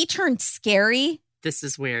 He turned scary. This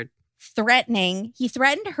is weird. Threatening. He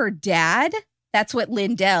threatened her dad. That's what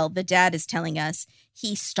Lindell, the dad, is telling us.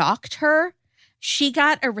 He stalked her. She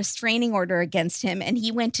got a restraining order against him, and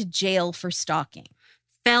he went to jail for stalking.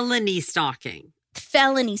 Felony stalking.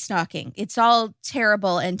 Felony stalking. It's all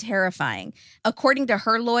terrible and terrifying. According to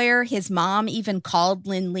her lawyer, his mom even called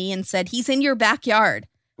Lindley and said, he's in your backyard.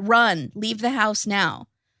 Run. Leave the house now.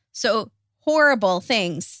 So horrible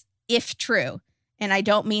things, if true. And I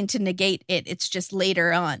don't mean to negate it. It's just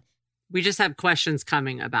later on. We just have questions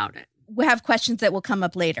coming about it. We have questions that will come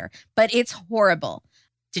up later, but it's horrible.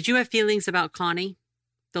 Did you have feelings about Connie,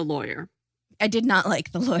 the lawyer? I did not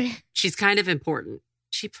like the lawyer. She's kind of important.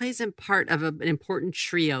 She plays in part of an important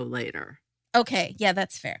trio later. Okay, yeah,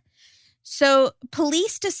 that's fair. So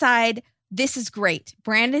police decide this is great.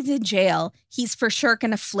 Brandon's in jail. He's for sure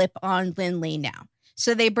going to flip on Lindley now.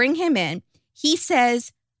 So they bring him in. He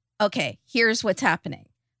says, okay, here's what's happening.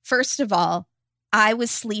 First of all, I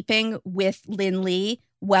was sleeping with Lindley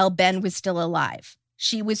while Ben was still alive.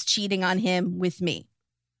 She was cheating on him with me.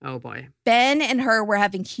 Oh, boy. Ben and her were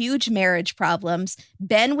having huge marriage problems.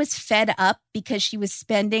 Ben was fed up because she was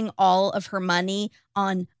spending all of her money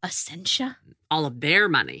on Essentia. All of their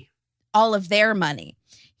money. All of their money.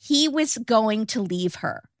 He was going to leave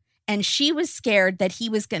her, and she was scared that he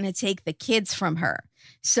was going to take the kids from her.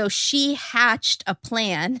 So she hatched a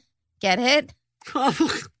plan. Get it?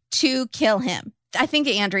 to kill him. I think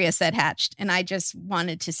Andrea said hatched, and I just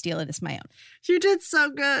wanted to steal it as my own. You did so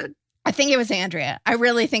good. I think it was Andrea. I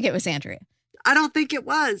really think it was Andrea. I don't think it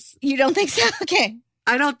was. You don't think so? Okay.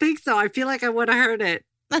 I don't think so. I feel like I would have heard it.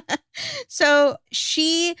 So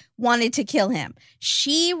she wanted to kill him.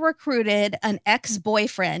 She recruited an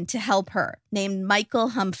ex-boyfriend to help her named Michael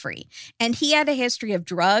Humphrey. And he had a history of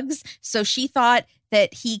drugs. So she thought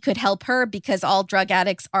that he could help her because all drug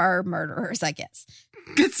addicts are murderers, I guess.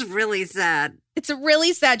 It's really sad. It's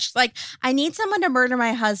really sad. She's like, I need someone to murder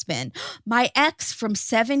my husband. My ex from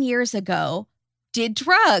 7 years ago did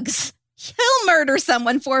drugs. He'll murder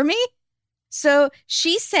someone for me. So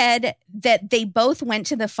she said that they both went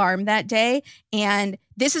to the farm that day. And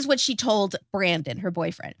this is what she told Brandon, her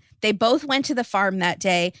boyfriend. They both went to the farm that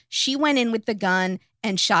day. She went in with the gun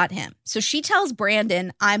and shot him. So she tells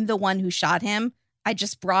Brandon, I'm the one who shot him. I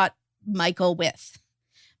just brought Michael with.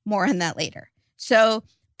 More on that later. So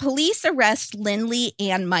police arrest Lindley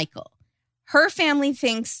and Michael. Her family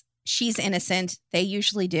thinks she's innocent. They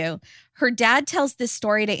usually do. Her dad tells this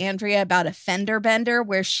story to Andrea about a fender bender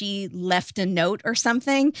where she left a note or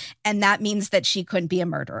something, and that means that she couldn't be a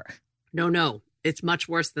murderer. No. It's much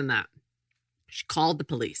worse than that. She called the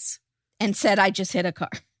police. And said, I just hit a car.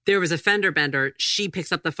 There was a fender bender. She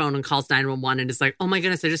picks up the phone and calls 911 and is like, oh my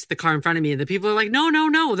goodness, I just hit the car in front of me. And the people are like,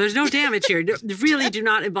 no, there's no damage here. Really do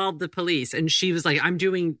not involve the police. And she was like,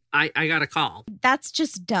 I got a call. That's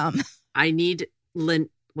just dumb. I need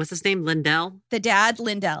what's his name? Lindell? The dad,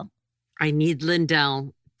 Lindell. I need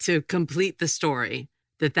Lindell to complete the story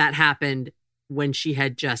that happened when she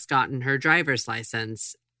had just gotten her driver's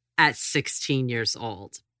license at 16 years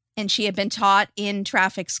old. And she had been taught in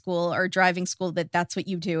traffic school or driving school that that's what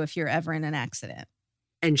you do if you're ever in an accident.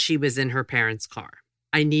 And she was in her parents' car.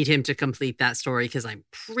 I need him to complete that story because I'm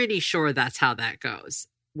pretty sure that's how that goes,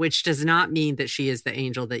 which does not mean that she is the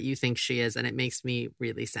angel that you think she is. And it makes me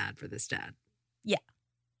really sad for this dad. Yeah.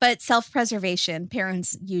 But self-preservation,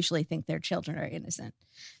 parents usually think their children are innocent.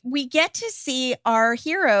 We get to see our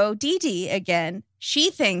hero, Dee Dee, again.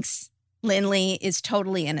 She thinks Lindley is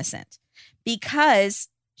totally innocent because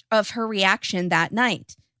of her reaction that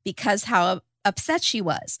night, because how upset she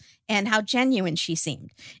was and how genuine she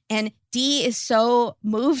seemed. And Dee is so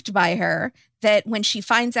moved by her that when she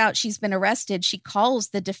finds out she's been arrested, she calls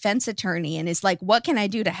the defense attorney and is like, what can I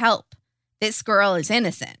do to help? This girl is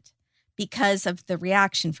innocent because of the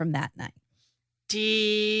reaction from that night.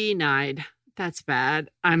 Denied. That's bad.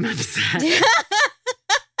 I'm upset.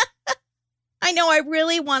 I know. I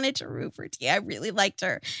really wanted to root for Dee. I really liked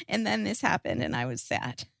her. And then this happened and I was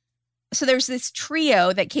sad. So there's this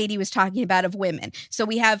trio that Katie was talking about of women. So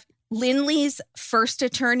we have Lindley's first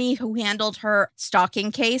attorney who handled her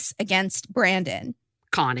stalking case against Brandon.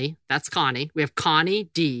 Connie. That's Connie. We have Connie,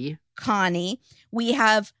 Dee. Connie. We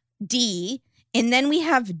have Dee. And then we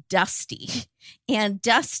have Dusty. And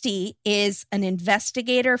Dusty is an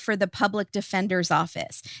investigator for the public defender's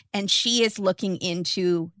office. And she is looking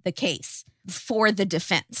into the case for the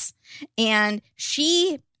defense. And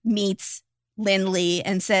she meets Lindley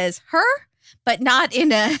and says, her, but not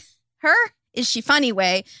in a her, is she funny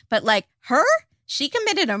way, but like her, she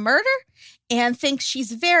committed a murder, and thinks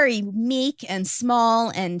she's very meek and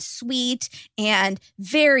small and sweet and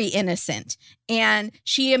very innocent. And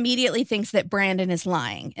she immediately thinks that Brandon is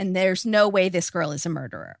lying and there's no way this girl is a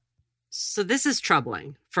murderer. So this is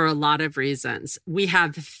troubling for a lot of reasons. We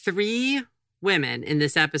have 3 women in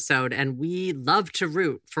this episode, and we love to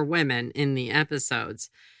root for women in the episodes.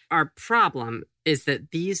 Our problem is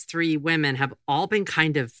that these 3 women have all been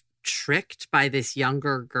kind of tricked by this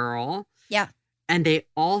younger girl. Yeah. And they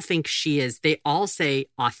all think they all say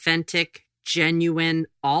authentic, genuine.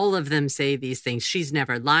 All of them say these things. She's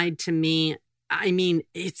never lied to me. I mean,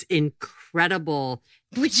 it's incredible.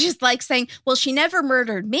 Which is like saying, well, she never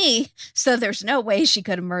murdered me, so there's no way she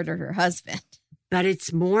could have murdered her husband. But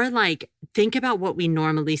it's more like, think about what we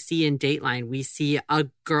normally see in Dateline. We see a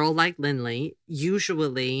girl like Lindley,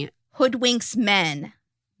 usually hoodwinks men.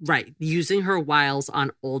 Right. Using her wiles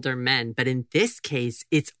on older men. But in this case,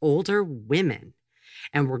 it's older women.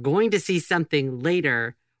 And we're going to see something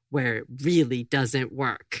later where it really doesn't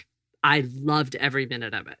work. I loved every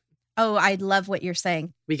minute of it. Oh, I love what you're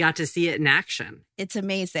saying. We got to see it in action. It's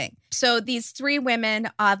amazing. So these 3 women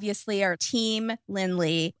obviously are Team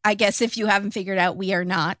Lindley. I guess if you haven't figured out, we are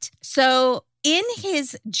not. So in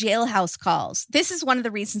his jailhouse calls, this is one of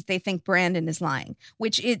the reasons they think Brandon is lying,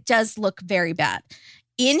 which it does look very bad.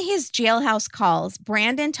 In his jailhouse calls,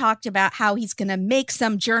 Brandon talked about how he's going to make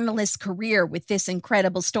some journalist career with this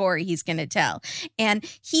incredible story he's going to tell. And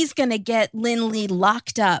he's going to get Lindley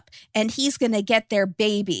locked up, and he's going to get their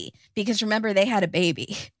baby, because remember, they had a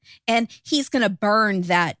baby. And he's going to burn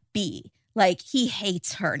that bee. Like, he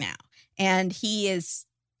hates her now, and he is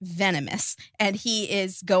venomous, and he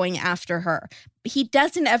is going after her. He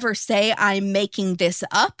doesn't ever say, I'm making this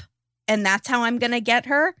up, and that's how I'm going to get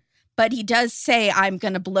her. But he does say, I'm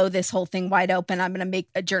going to blow this whole thing wide open. I'm going to make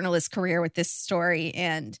a journalist career with this story,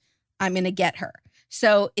 and I'm going to get her.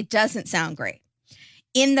 So it doesn't sound great.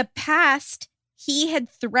 In the past, he had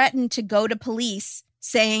threatened to go to police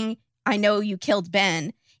saying, I know you killed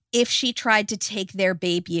Ben, if she tried to take their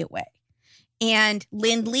baby away. And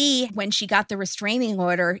Lindley, when she got the restraining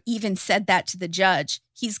order, even said that to the judge.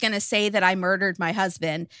 He's going to say that I murdered my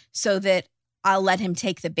husband so that I'll let him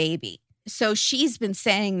take the baby. So she's been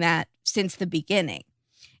saying that since the beginning.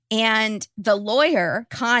 And the lawyer,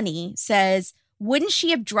 Connie, says, wouldn't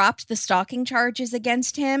she have dropped the stalking charges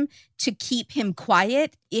against him to keep him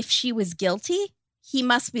quiet if she was guilty? He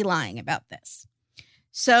must be lying about this.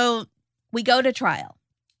 So we go to trial.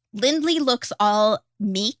 Lindley looks all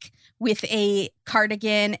meek with a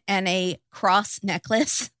cardigan and a cross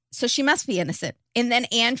necklace. So she must be innocent. And then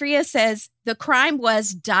Andrea says the crime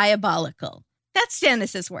was diabolical. That's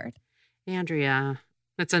Dennis's word. Andrea,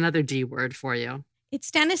 that's another D word for you.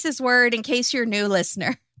 It's Dennis's word in case you're a new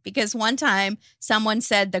listener, because one time someone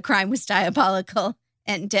said the crime was diabolical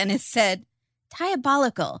and Dennis said,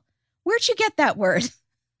 diabolical? Where'd you get that word?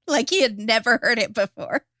 Like he had never heard it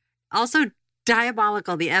before. Also,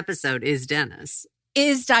 diabolical, the episode, is Dennis.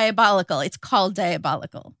 Is diabolical. It's called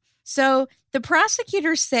diabolical. So the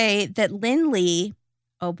prosecutors say that Lindley,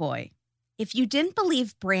 oh boy, if you didn't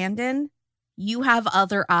believe Brandon, you have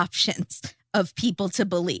other options of people to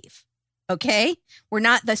believe. Okay?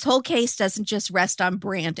 This whole case doesn't just rest on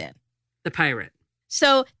Brandon. The pirate.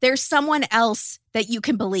 So there's someone else that you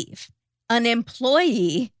can believe. An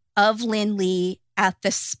employee of Lindley at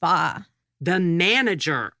the spa. The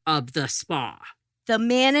manager of the spa. The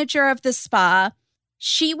manager of the spa.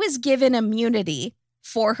 She was given immunity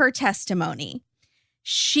for her testimony.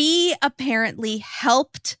 She apparently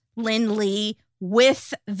helped Lindley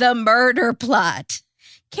with the murder plot.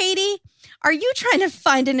 Katie, are you trying to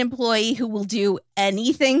find an employee who will do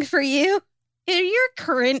anything for you? Are your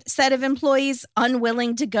current set of employees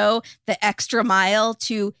unwilling to go the extra mile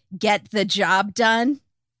to get the job done?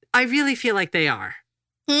 I really feel like they are.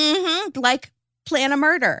 Like plan a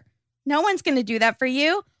murder. No one's going to do that for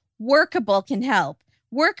you. Workable can help.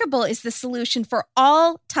 Workable is the solution for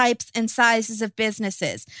all types and sizes of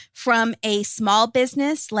businesses, from a small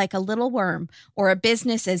business like a little worm or a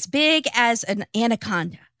business as big as an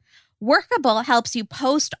anaconda. Workable helps you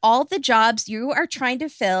post all the jobs you are trying to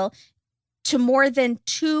fill to more than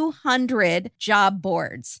 200 job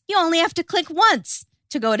boards. You only have to click once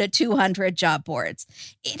to go to 200 job boards.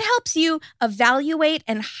 It helps you evaluate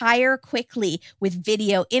and hire quickly with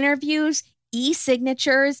video interviews,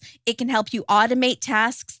 e-signatures. It can help you automate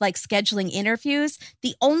tasks like scheduling interviews.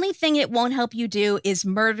 The only thing it won't help you do is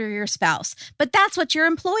murder your spouse. But that's what your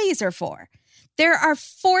employees are for. There are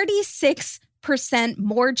 46%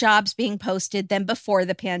 more jobs being posted than before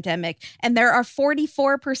the pandemic, and there are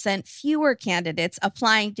 44% fewer candidates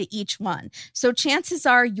applying to each one. So chances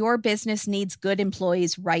are your business needs good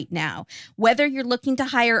employees right now. Whether you're looking to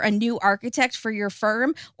hire a new architect for your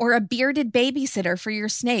firm or a bearded babysitter for your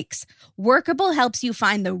snakes, Workable helps you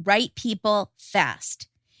find the right people fast.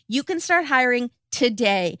 You can start hiring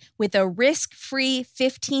today with a risk-free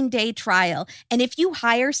 15-day trial. And if you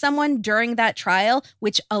hire someone during that trial,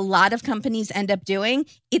 which a lot of companies end up doing,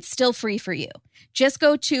 it's still free for you. Just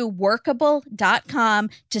go to workable.com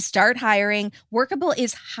to start hiring. Workable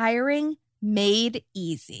is hiring made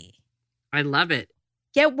easy. I love it.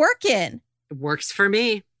 Get working. It works for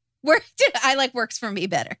me. I like works for me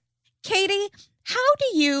better. Katie, how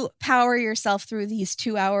do you power yourself through these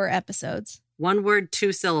 2-hour episodes? 1 word,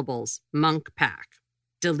 2 syllables. Monk Pack.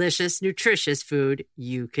 Delicious, nutritious food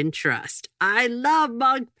you can trust. I love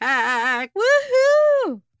Monk Pack.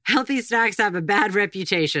 Woohoo! Healthy snacks have a bad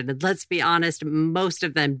reputation, and let's be honest, most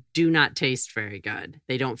of them do not taste very good.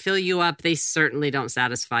 They don't fill you up. They certainly don't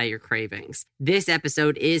satisfy your cravings. This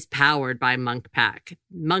episode is powered by Monk Pack.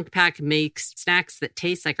 Monk Pack makes snacks that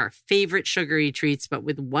taste like our favorite sugary treats, but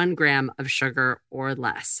with 1 gram of sugar or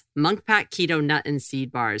less. Monk Pack Keto Nut and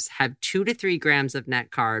Seed Bars have 2 to 3 grams of net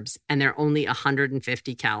carbs, and they're only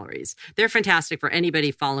 150 calories. They're fantastic for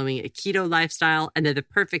anybody following a keto lifestyle, and they're the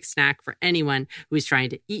perfect snack for anyone who's trying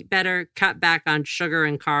to eat better, cut back on sugar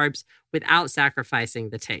and carbs, without sacrificing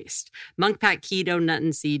the taste. Monk Pack Keto Nut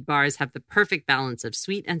and Seed Bars have the perfect balance of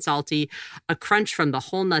sweet and salty, a crunch from the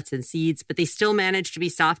whole nuts and seeds, but they still manage to be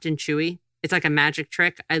soft and chewy. It's like a magic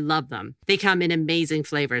trick. I love them. They come in amazing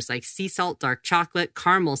flavors like sea salt dark chocolate,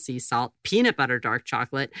 caramel sea salt, peanut butter dark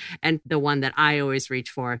chocolate, and the one that I always reach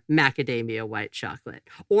for, macadamia white chocolate.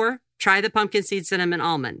 Or try the pumpkin seed cinnamon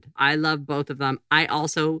almond. I love both of them. I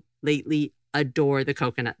also lately adore the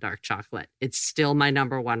coconut dark chocolate. It's still my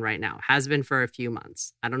number one right now. Has been for a few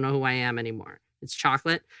months. I don't know who I am anymore. It's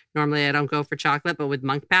chocolate. Normally I don't go for chocolate, but with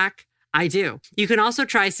Monk Pack, I do. You can also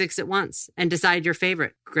try 6 at once and decide your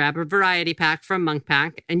favorite. Grab a variety pack from Monk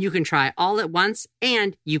Pack and you can try all at once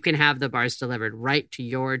and you can have the bars delivered right to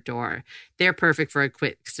your door. They're perfect for a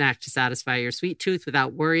quick snack to satisfy your sweet tooth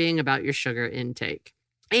without worrying about your sugar intake.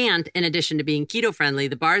 And in addition to being keto-friendly,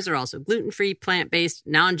 the bars are also gluten-free, plant-based,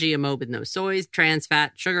 non-GMO with no soy, trans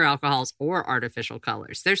fat, sugar alcohols, or artificial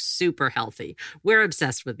colors. They're super healthy. We're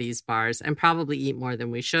obsessed with these bars and probably eat more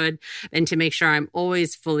than we should. And to make sure I'm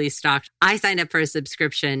always fully stocked, I signed up for a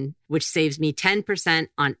subscription, which saves me 10%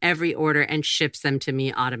 on every order and ships them to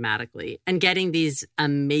me automatically. And getting these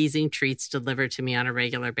amazing treats delivered to me on a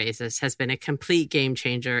regular basis has been a complete game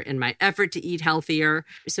changer in my effort to eat healthier.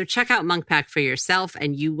 So check out Monk Pack for yourself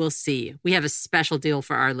and you will see. We have a special deal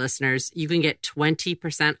for our listeners. You can get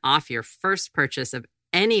 20% off your first purchase of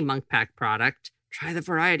any Monk Pack product. Try the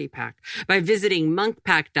variety pack by visiting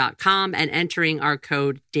monkpack.com and entering our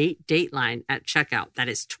code DATEDATELINE at checkout. That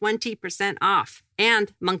is 20% off.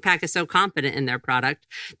 And Monk Pack is so confident in their product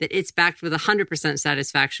that it's backed with a 100%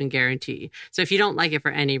 satisfaction guarantee. So if you don't like it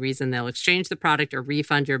for any reason, they'll exchange the product or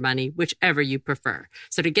refund your money, whichever you prefer.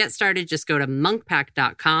 So to get started, just go to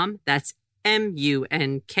monkpack.com. That's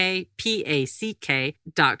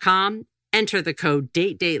monkpack.com. Enter the code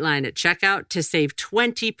DATEDATELINE at checkout to save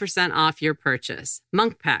 20% off your purchase.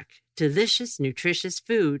 Monk Pack, delicious, nutritious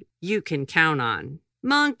food you can count on.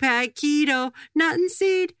 Monk Pack Keto Nut and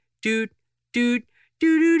Seed. Dude.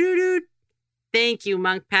 Thank you,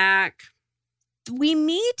 Monk Pack. We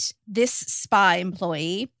meet this spa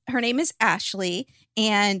employee. Her name is Ashley,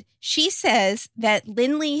 and she says that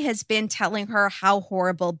Lindley has been telling her how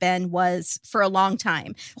horrible Ben was for a long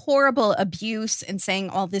time. Horrible abuse and saying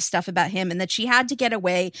all this stuff about him, and that she had to get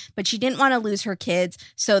away, but she didn't want to lose her kids.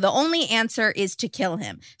 So the only answer is to kill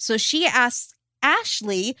him. So she asks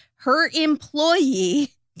Ashley, her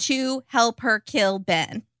employee, to help her kill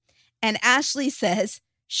Ben. And Ashley says,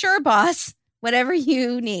 "Sure, boss, whatever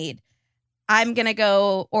you need. I'm going to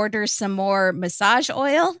go order some more massage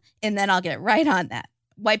oil, and then I'll get right on that.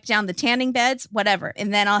 Wipe down the tanning beds, whatever,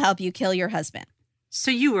 and then I'll help you kill your husband."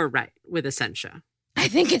 So you were right with Essentia. I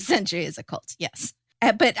think Essentia is a cult, yes.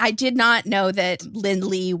 But I did not know that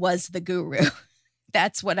Lindley was the guru.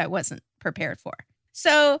 That's what I wasn't prepared for.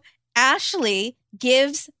 So Ashley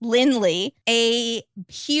gives Lindley a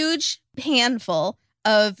huge handful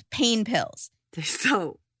of pain pills.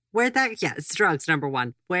 So it's drugs, number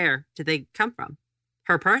one. Where did they come from?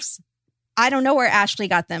 Her purse? I don't know where Ashley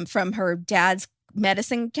got them from. Her dad's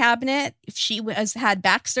medicine cabinet. If she had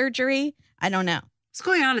back surgery, I don't know. What's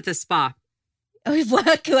going on at this spa?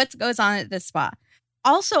 What goes on at this spa?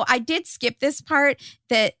 Also, I did skip this part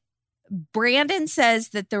that Brandon says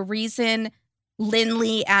that the reason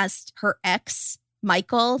Lindley asked her ex,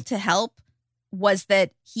 Michael, to help was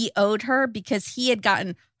that he owed her because he had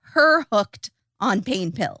gotten her hooked on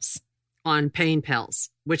pain pills. On pain pills,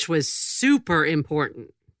 which was super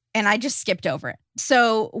important. And I just skipped over it.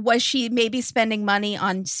 So was she maybe spending money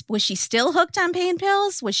on, was she still hooked on pain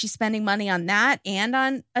pills? Was she spending money on that and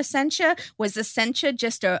on Essentia? Was Essentia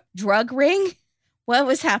just a drug ring? What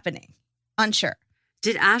was happening? Unsure.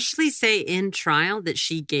 Did Ashley say in trial that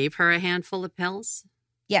she gave her a handful of pills?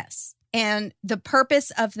 Yes. And the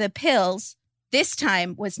purpose of the pills this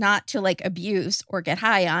time was not to abuse or get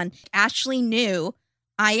high on. Ashley knew,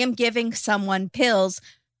 I am giving someone pills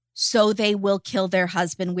so they will kill their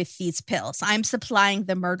husband with these pills. I'm supplying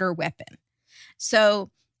the murder weapon.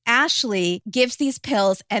 So Ashley gives these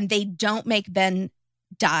pills and they don't make Ben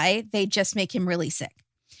die. They just make him really sick.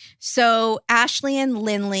 So Ashley and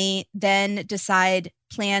Lindley then decide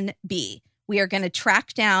plan B. We are going to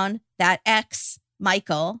track down that ex,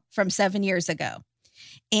 Michael, from 7 years ago.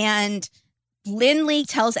 And Lindley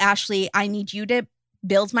tells Ashley, I need you to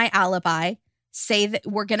build my alibi. Say that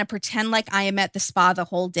we're going to pretend like I am at the spa the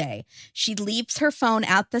whole day. She leaves her phone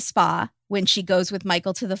at the spa when she goes with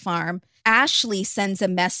Michael to the farm. Ashley sends a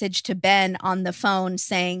message to Ben on the phone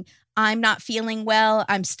saying, I'm not feeling well.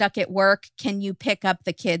 I'm stuck at work. Can you pick up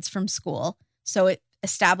the kids from school? So it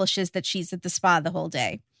establishes that she's at the spa the whole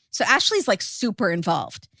day. So Ashley's like super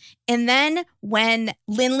involved. And then when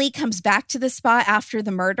Lindley comes back to the spa after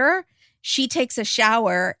the murder, she takes a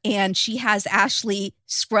shower and she has Ashley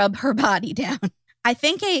scrub her body down. I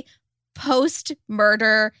think a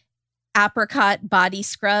post-murder apricot body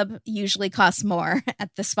scrub usually costs more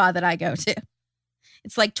at the spa that I go to.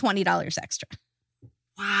 It's like $20 extra.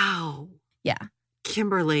 Wow. Yeah.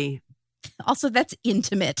 Kimberly. Also, that's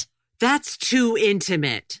intimate. That's too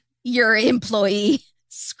intimate. Your employee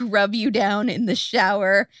scrub you down in the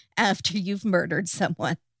shower after you've murdered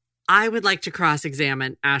someone. I would like to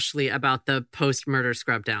cross-examine Ashley about the post-murder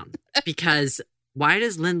scrub down, because why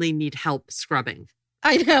does Lindley need help scrubbing?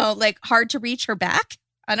 I know, like hard to reach her back?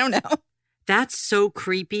 I don't know. That's so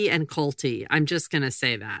creepy and culty. I'm just going to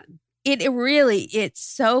say that. It's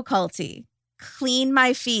so culty. Clean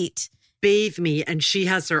my feet. Bathe me, and she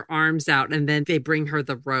has her arms out, and then they bring her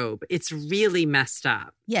the robe. It's really messed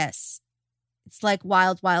up. Yes. It's like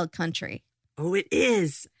wild, wild country. Oh, it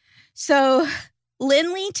is. So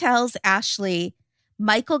Lindley tells Ashley,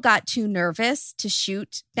 Michael got too nervous to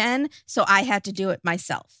shoot Ben, so I had to do it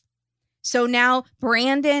myself. So now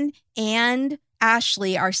Brandon and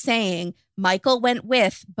Ashley are saying Michael went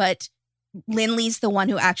with, but Lindley's the one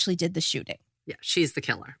who actually did the shooting. Yeah, she's the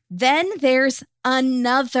killer. Then there's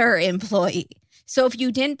another employee. So if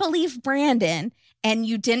you didn't believe Brandon and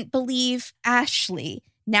you didn't believe Ashley,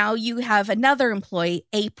 now you have another employee,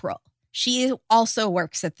 April. She also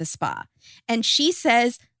works at the spa. And she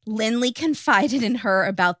says Lindley confided in her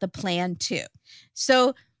about the plan too.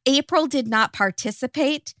 So April did not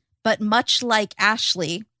participate, but much like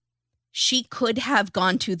Ashley, she could have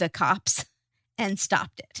gone to the cops and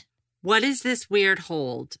stopped it. What is this weird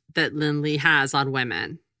hold that Lindley has on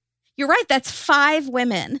women? You're right. That's 5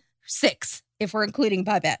 women. 6, if we're including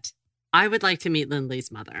Babette. I would like to meet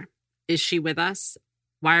Lindley's mother. Is she with us?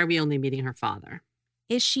 Why are we only meeting her father?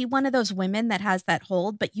 Is she one of those women that has that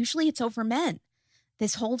hold? But usually it's over men.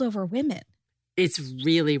 This hold over women. It's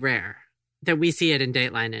really rare that we see it in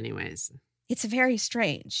Dateline anyways. It's very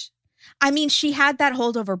strange. I mean, she had that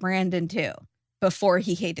hold over Brandon too, before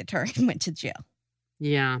he hated her and went to jail.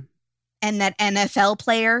 Yeah. And that NFL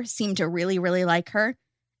player seemed to really, really like her.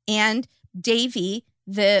 And Davy,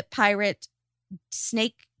 the pirate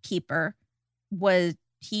snake keeper,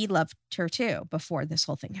 he loved her too before this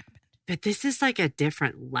whole thing happened. But this is like a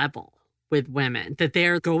different level with women, that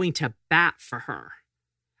they're going to bat for her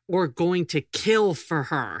or going to kill for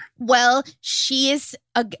her. Well, she is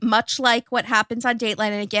much like what happens on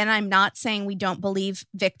Dateline. And again, I'm not saying we don't believe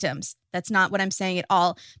victims. That's not what I'm saying at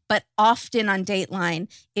all. But often on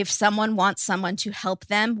Dateline, if someone wants someone to help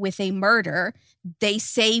them with a murder, they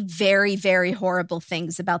say very, very horrible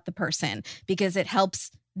things about the person because it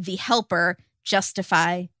helps the helper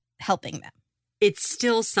justify helping them. It's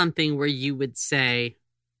still something where you would say,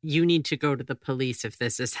 you need to go to the police if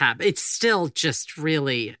this is happening. It's still just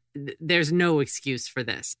really, there's no excuse for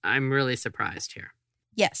this. I'm really surprised here.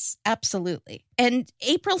 Yes, absolutely. And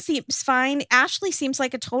April seems fine. Ashley seems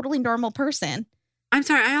like a totally normal person. I'm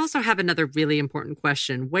sorry. I also have another really important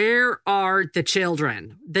question. Where are the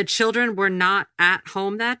children? The children were not at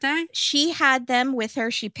home that day? She had them with her.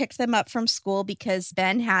 She picked them up from school because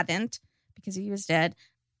Ben hadn't, because he was dead.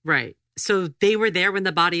 Right. So they were there when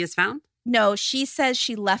the body is found? No, she says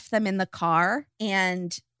she left them in the car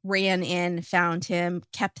and ran in, found him,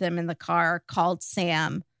 kept them in the car, called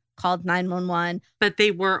Sam, called 911. But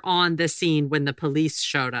they were on the scene when the police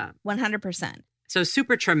showed up. 100%. So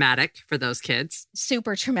super traumatic for those kids.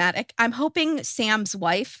 Super traumatic. I'm hoping Sam's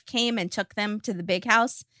wife came and took them to the big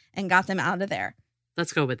house and got them out of there.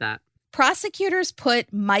 Let's go with that. Prosecutors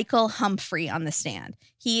put Michael Humphrey on the stand.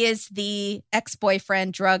 He is the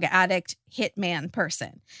ex-boyfriend, drug addict, hitman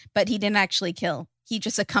person, but he didn't actually kill. He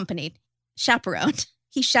just chaperoned.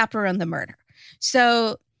 He chaperoned the murder.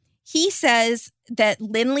 So he says that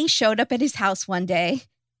Lindley showed up at his house one day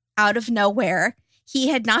out of nowhere. He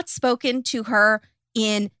had not spoken to her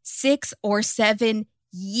in 6 or 7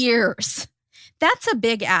 years. That's a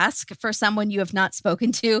big ask for someone you have not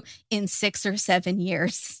spoken to in 6 or 7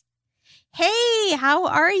 years. Hey, how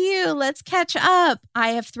are you? Let's catch up.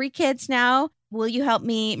 I have 3 kids now. Will you help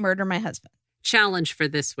me murder my husband? Challenge for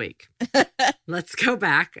this week. Let's go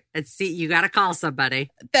back and see. You got to call somebody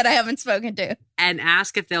that I haven't spoken to and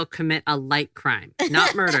ask if they'll commit a light crime,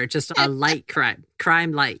 not murder, just a light crime.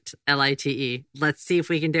 Crime light, LITE. Let's see if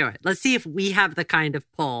we can do it. Let's see if we have the kind of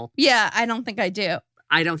pull. Yeah, I don't think I do.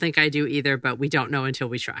 I don't think I do either, but we don't know until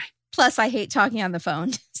we try. Plus, I hate talking on the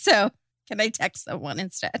phone. So can I text someone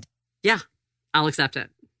instead? Yeah, I'll accept it.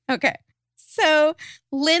 Okay. So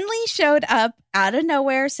Lindley showed up out of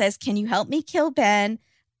nowhere, says, can you help me kill Ben?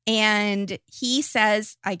 And he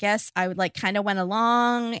says, I guess I would like kind of went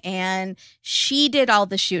along and she did all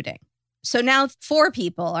the shooting. So now 4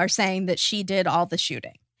 people are saying that she did all the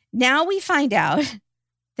shooting. Now we find out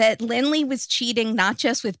that Lindley was cheating not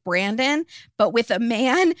just with Brandon, but with a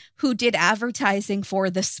man who did advertising for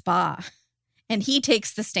the spa. And he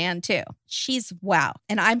takes the stand too. She's wow.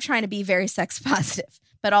 And I'm trying to be very sex positive,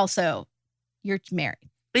 but also you're married.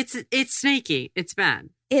 It's snaky. It's bad.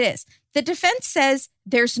 It is. The defense says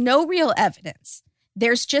there's no real evidence.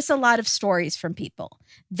 There's just a lot of stories from people.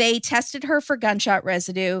 They tested her for gunshot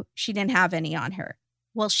residue. She didn't have any on her.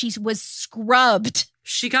 Well, she was scrubbed.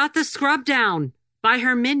 She got the scrub down by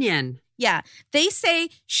her minion. Yeah. They say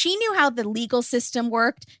she knew how the legal system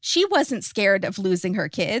worked. She wasn't scared of losing her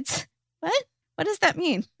kids. What? What does that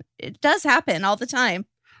mean? It does happen all the time.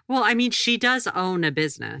 Well, I mean, she does own a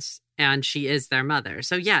business and she is their mother.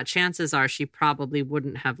 So yeah, chances are she probably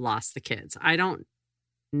wouldn't have lost the kids. I don't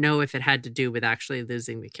know if it had to do with actually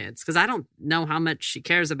losing the kids because I don't know how much she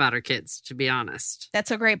cares about her kids, to be honest. That's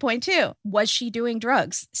a great point too. Was she doing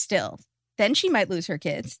drugs still? Then she might lose her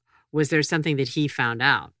kids. Was there something that he found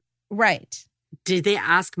out? Right. Did they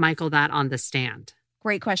ask Michael that on the stand?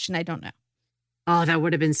 Great question. I don't know. Oh, that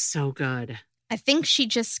would have been so good. I think she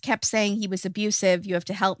just kept saying he was abusive. You have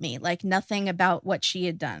to help me. Like nothing about what she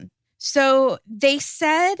had done. So they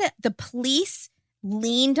said the police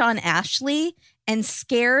leaned on Ashley and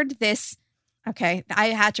scared this. Okay, I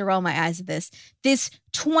had to roll my eyes at this. This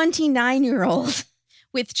 29-year-old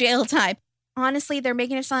with jail time. Honestly, they're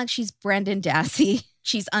making it sound like she's Brendan Dassey.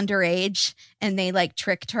 She's underage and they like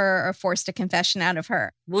tricked her or forced a confession out of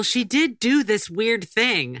her. Well, she did do this weird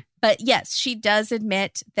thing. But yes, she does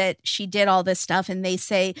admit that she did all this stuff and they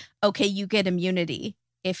say, okay, you get immunity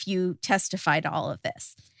if you testify to all of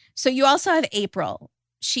this. So you also have April.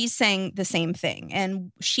 She's saying the same thing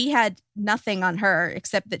and she had nothing on her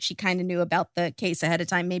except that she kind of knew about the case ahead of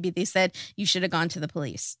time. Maybe they said you should have gone to the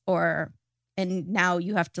police and now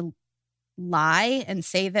you have to lie and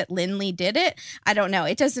say that Lindley did it. I don't know.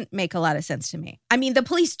 It doesn't make a lot of sense to me. I mean, the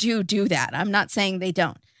police do that. I'm not saying they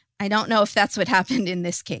don't. I don't know if that's what happened in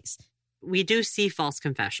this case. We do see false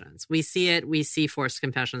confessions. We see it. We see forced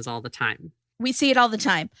confessions all the time. We see it all the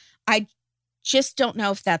time. I just don't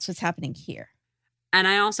know if that's what's happening here. And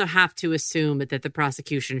I also have to assume that the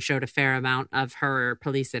prosecution showed a fair amount of her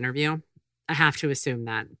police interview. I have to assume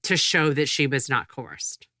that to show that she was not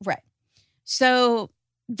coerced. Right. So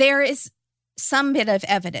there is some bit of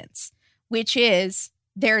evidence, which is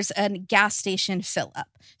there's a gas station fill up.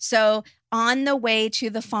 So on the way to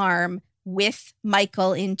the farm with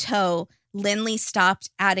Michael in tow, Lindley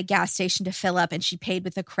stopped at a gas station to fill up and she paid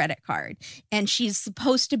with a credit card. And she's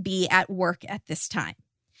supposed to be at work at this time.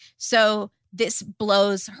 So this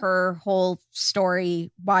blows her whole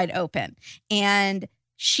story wide open. And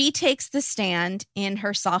she takes the stand in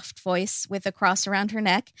her soft voice with a cross around her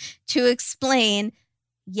neck to explain,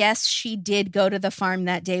 yes, she did go to the farm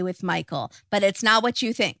that day with Michael, but it's not what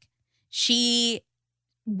you think. She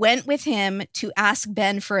went with him to ask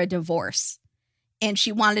Ben for a divorce, and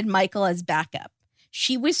she wanted Michael as backup.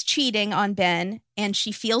 She was cheating on Ben, and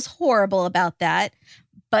she feels horrible about that,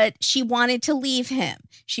 but she wanted to leave him.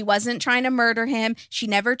 She wasn't trying to murder him. She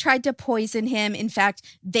never tried to poison him. In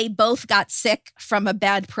fact, they both got sick from a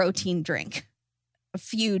bad protein drink a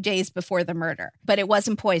few days before the murder, but it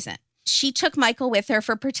wasn't poison. She took Michael with her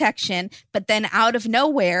for protection, but then out of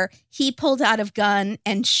nowhere, he pulled out a gun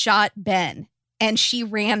and shot Ben, and she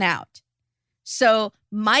ran out. So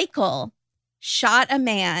Michael shot a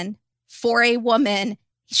man for a woman.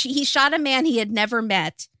 He shot a man he had never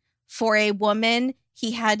met for a woman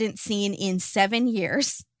he hadn't seen in 7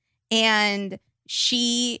 years. And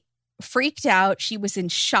she freaked out. She was in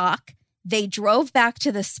shock. They drove back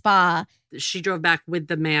to the spa. She drove back with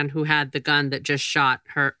the man who had the gun that just shot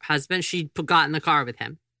her husband. She got in the car with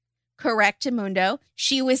him. Correct, Amundo.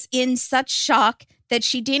 She was in such shock that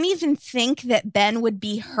she didn't even think that Ben would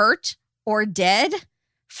be hurt or dead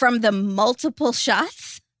from the multiple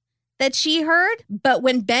shots that she heard. But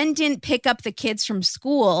when Ben didn't pick up the kids from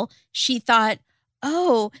school, she thought,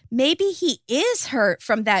 oh, maybe he is hurt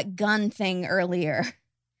from that gun thing earlier.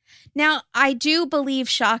 Now, I do believe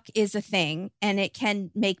shock is a thing and it can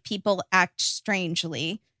make people act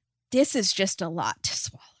strangely. This is just a lot to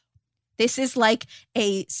swallow. This is like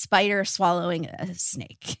a spider swallowing a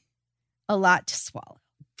snake. A lot to swallow.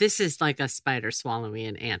 This is like a spider swallowing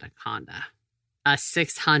an anaconda, a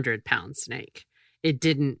 600-pound snake. It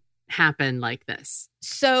didn't happen like this.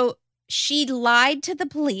 So she lied to the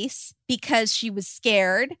police because she was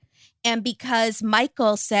scared and because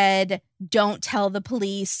Michael said, don't tell the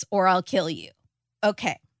police or I'll kill you.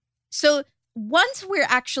 Okay. So once we're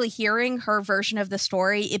actually hearing her version of the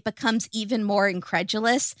story, it becomes even more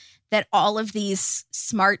incredulous that all of these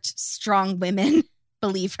smart, strong women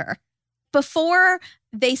believe her. Before,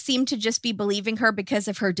 they seem to just be believing her because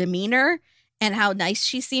of her demeanor and how nice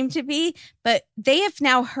she seemed to be. But they have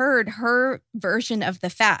now heard her version of the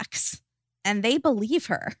facts and they believe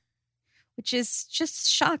her, which is just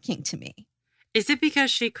shocking to me. Is it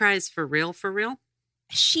because she cries for real, for real?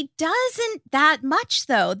 She doesn't that much,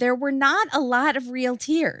 though. There were not a lot of real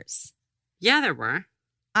tears. Yeah, there were.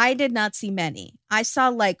 I did not see many. I saw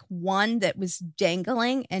like one that was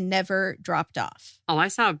dangling and never dropped off. Oh, I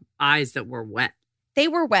saw eyes that were wet. They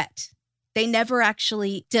were wet. They never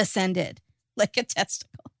actually descended like a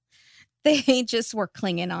testicle. They just were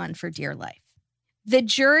clinging on for dear life. The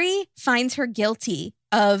jury finds her guilty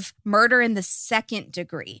of murder in the second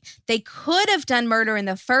degree. They could have done murder in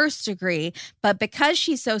the first degree, but because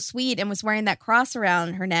she's so sweet and was wearing that cross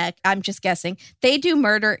around her neck, I'm just guessing, they do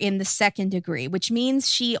murder in the second degree, which means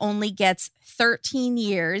she only gets 13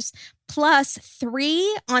 years plus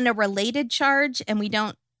 3 on a related charge, and we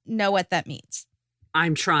don't know what that means.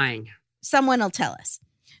 I'm trying. Someone will tell us.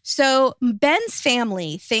 So Ben's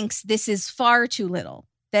family thinks this is far too little.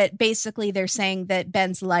 That basically they're saying that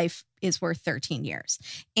Ben's life is worth 13 years.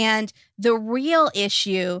 And the real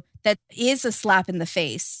issue that is a slap in the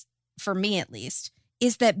face, for me at least,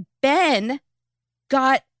 is that Ben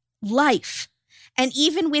got life. And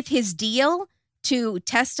even with his deal to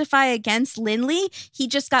testify against Lindley, he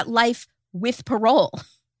just got life with parole.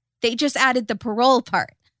 They just added the parole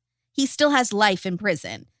part. He still has life in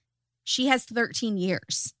prison. She has 13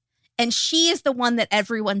 years. And she is the one that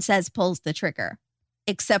everyone says pulls the trigger.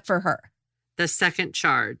 Except for her. The second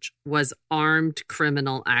charge was armed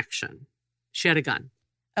criminal action. She had a gun.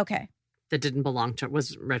 Okay. That didn't belong to her,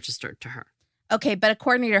 was registered to her. Okay, but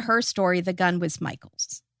according to her story, the gun was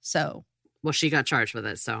Michael's. So. Well, she got charged with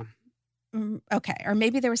it, so. Okay, or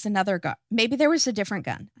maybe there was another gun. Maybe there was a different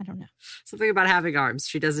gun. I don't know. Something about having arms.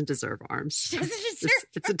 She doesn't deserve arms. She doesn't deserve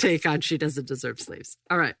it's a take on she doesn't deserve sleeves.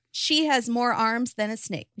 All right. She has more arms than a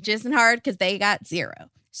snake, which isn't hard because they got 0.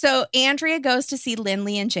 So Andrea goes to see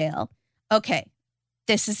Lindley in jail. Okay,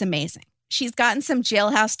 this is amazing. She's gotten some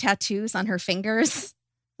jailhouse tattoos on her fingers.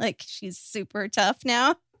 Like she's super tough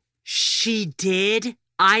now. She did?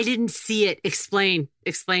 I didn't see it. Explain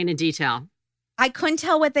in detail. I couldn't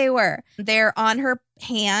tell what they were. They're on her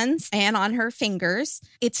hands and on her fingers.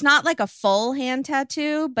 It's not like a full hand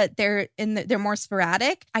tattoo, but they're more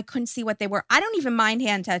sporadic. I couldn't see what they were. I don't even mind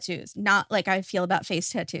hand tattoos. Not like I feel about face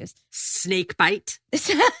tattoos. Snake bite?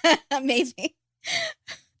 Amazing.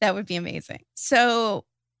 That would be amazing. So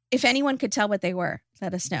if anyone could tell what they were,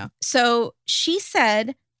 let us know. So she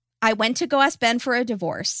said, I went to go ask Ben for a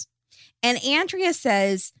divorce. And Andrea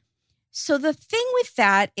says, so the thing with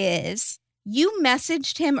that is, you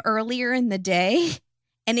messaged him earlier in the day,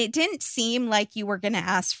 and it didn't seem like you were going to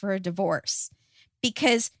ask for a divorce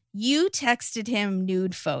because you texted him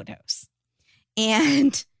nude photos.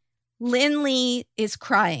 And Lindley is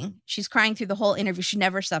crying. She's crying through the whole interview. She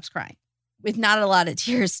never stops crying with not a lot of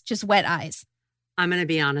tears, just wet eyes. I'm going to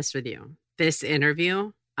be honest with you. This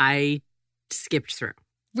interview, I skipped through.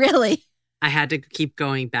 Really? I had to keep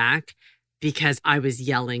going back because I was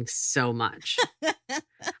yelling so much.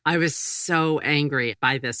 I was so angry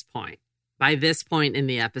by this point. By this point in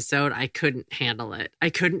the episode, I couldn't handle it. I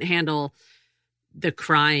couldn't handle the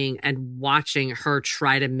crying, and watching her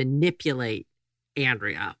try to manipulate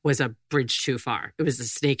Andrea was a bridge too far. It was a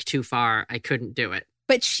snake too far. I couldn't do it.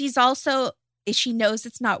 But she's also, she knows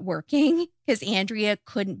it's not working because Andrea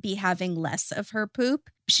couldn't be having less of her poop.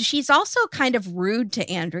 She's also kind of rude to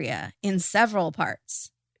Andrea in several parts.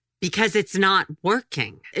 Because it's not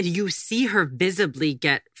working. You see her visibly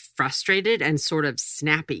get frustrated and sort of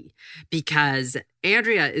snappy because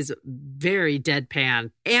Andrea is very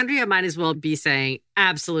deadpan. Andrea might as well be saying,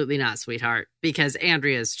 absolutely not, sweetheart, because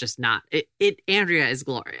Andrea is just not. Andrea is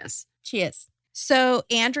glorious. She is. So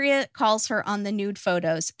Andrea calls her on the nude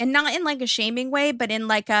photos, and not in like a shaming way, but in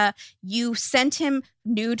like a, you sent him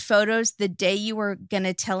nude photos the day you were going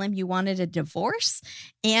to tell him you wanted a divorce.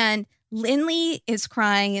 And Lindley is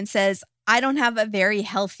crying and says, I don't have a very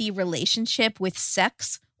healthy relationship with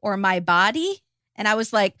sex or my body. And I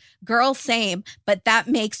was like, girl, same, but that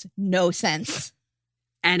makes no sense.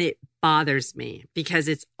 And it bothers me because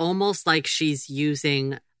it's almost like she's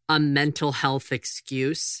using a mental health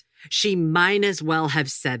excuse. She might as well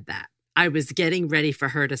have said that. I was getting ready for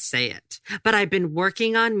her to say it, but I've been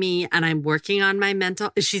working on me and I'm working on my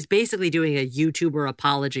mental. She's basically doing a YouTuber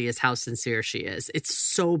apology is how sincere she is. It's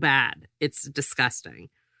so bad. It's disgusting.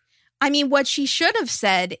 I mean, what she should have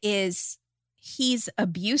said is he's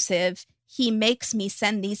abusive. he makes me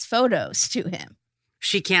send these photos to him.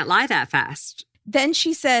 She can't lie that fast. Then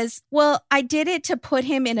she says, well, I did it to put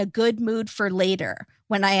him in a good mood for later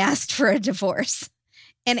when I asked for a divorce.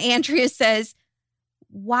 And Andrea says,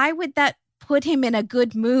 why would that put him in a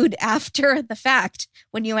good mood after the fact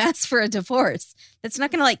when you ask for a divorce? That's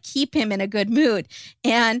not going to like keep him in a good mood.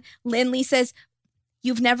 And Lindley says,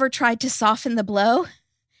 you've never tried to soften the blow?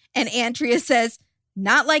 And Andrea says,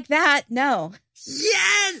 not like that. No.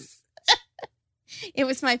 Yes. It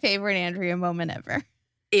was my favorite Andrea moment ever.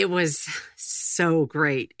 It was so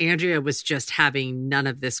great. Andrea was just having none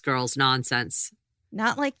of this girl's nonsense.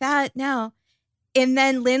 Not like that. No. And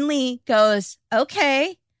then Lindley goes,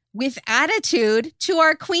 okay, with attitude to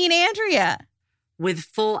our Queen Andrea. With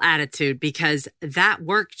full attitude, because that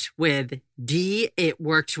worked with Dee, it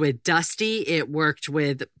worked with Dusty, it worked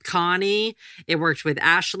with Connie, it worked with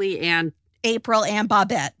Ashley and April and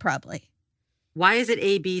Bobette, probably. Why is it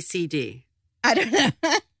A, B, C, D? I don't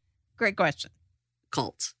know. Great question.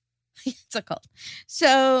 Cult. It's a cult.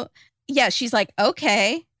 So, yeah, she's like,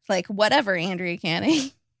 okay, like, whatever, Andrea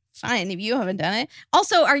Canning. Fine, if you haven't done it.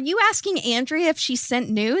 Also, are you asking Andrea if she sent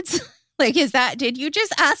nudes? Like, did you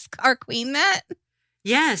just ask our queen that?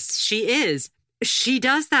 Yes, she is. She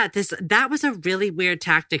does that. That was a really weird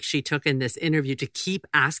tactic she took in this interview to keep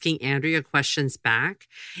asking Andrea questions back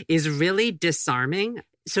is really disarming.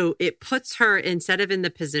 So it puts her, instead of in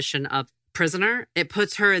the position of prisoner, it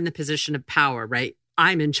puts her in the position of power, right?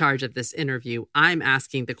 I'm in charge of this interview. I'm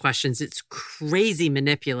asking the questions. It's crazy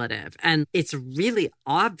manipulative. And it's really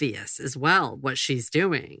obvious as well what she's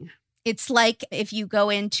doing. It's like if you go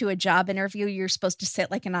into a job interview, you're supposed to sit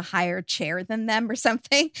like in a higher chair than them or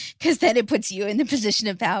something, because then it puts you in the position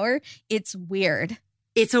of power. It's weird.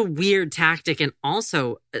 It's a weird tactic. And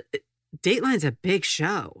also, Dateline's a big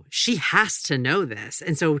show. She has to know this.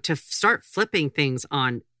 And so to start flipping things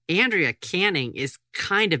on Andrea Canning is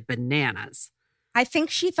kind of bananas. I think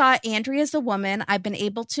she thought, Andrea's a woman. I've been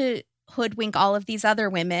able to hoodwink all of these other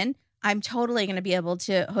women. I'm totally going to be able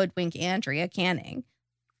to hoodwink Andrea Canning.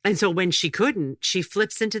 And so when she couldn't, she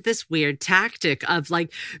flips into this weird tactic of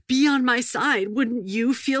like, be on my side. Wouldn't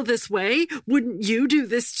you feel this way? Wouldn't you do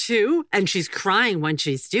this too? And she's crying when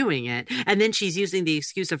she's doing it. And then she's using the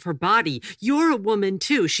excuse of her body. You're a woman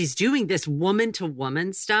too. She's doing this woman to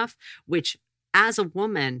woman stuff, which as a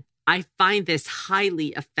woman, I find this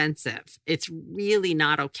highly offensive. It's really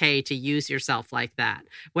not okay to use yourself like that.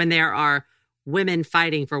 When there are women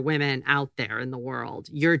fighting for women out there in the world,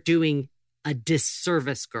 you're doing a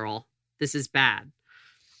disservice, girl. This is bad.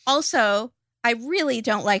 Also, I really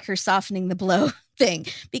don't like her softening the blow thing,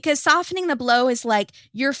 because softening the blow is like,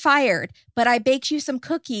 you're fired, but I baked you some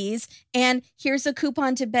cookies and here's a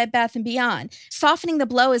coupon to Bed Bath & Beyond. Softening the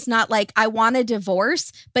blow is not like, I want a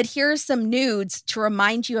divorce, but here's some nudes to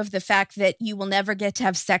remind you of the fact that you will never get to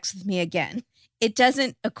have sex with me again. It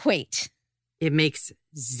doesn't equate. It makes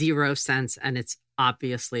zero sense, and it's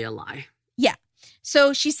obviously a lie. Yeah.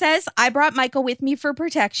 So she says, I brought Michael with me for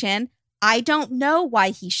protection. I don't know why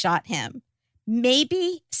he shot him.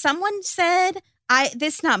 Maybe someone said,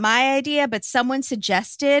 this is not my idea, but someone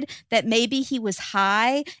suggested that maybe he was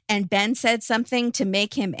high and Ben said something to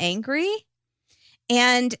make him angry.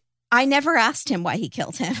 And I never asked him why he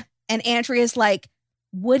killed him. And Andrea's like,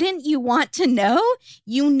 wouldn't you want to know?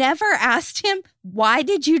 You never asked him, why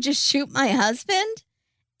did you just shoot my husband?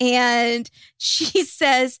 And she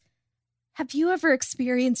says, have you ever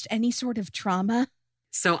experienced any sort of trauma?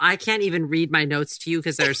 So I can't even read my notes to you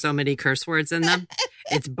because there are so many curse words in them.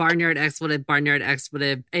 It's barnyard expletive, barnyard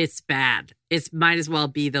expletive. It's bad. It might as well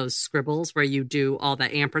be those scribbles where you do all the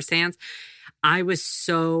ampersands. I was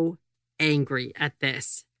so angry at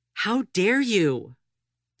this. How dare you?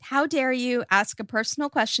 How dare you ask a personal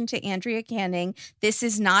question to Andrea Canning? This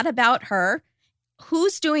is not about her.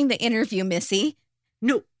 Who's doing the interview, Missy?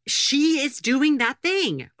 No, she is doing that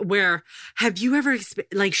thing where have you ever,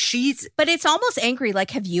 she's. But it's almost angry.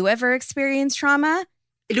 Like, have you ever experienced trauma?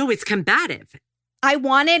 No, it's combative. I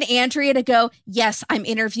wanted Andrea to go, yes, I'm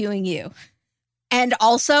interviewing you. And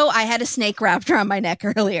also, I had a snake wrapped around my neck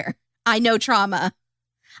earlier. I know trauma.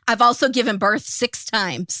 I've also given birth 6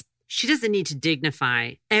 times. She doesn't need to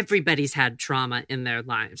dignify. Everybody's had trauma in their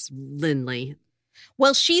lives, Lindley.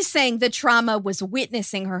 Well, she's saying the trauma was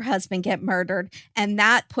witnessing her husband get murdered, and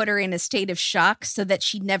that put her in a state of shock so that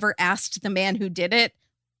she never asked the man who did it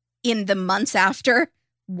in the months after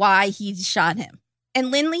why he shot him. And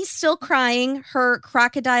Lindley's still crying her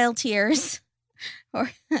crocodile tears. Or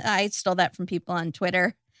I stole that from people on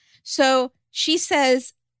Twitter. So she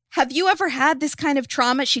says, have you ever had this kind of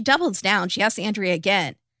trauma? She doubles down. She asks Andrea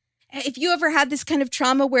again. If you ever had this kind of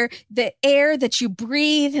trauma where the air that you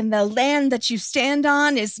breathe and the land that you stand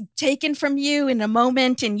on is taken from you in a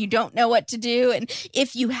moment and you don't know what to do. And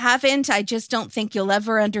if you haven't, I just don't think you'll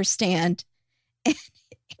ever understand. And,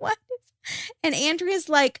 what? And Andrea's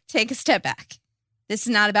like, take a step back. This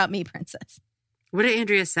is not about me, princess. What did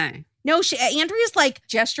Andrea say? No, Andrea's like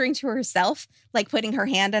gesturing to herself, like putting her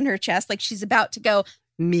hand on her chest, like she's about to go,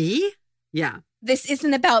 me? Yeah. This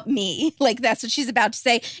isn't about me. Like, that's what she's about to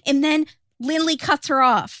say. And then Lindley cuts her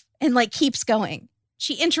off and like keeps going.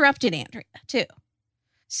 She interrupted Andrea too.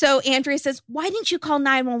 So Andrea says, why didn't you call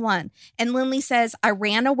 911? And Lindley says, I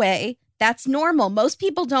ran away. That's normal. Most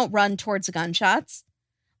people don't run towards gunshots.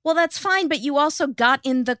 Well, that's fine. But you also got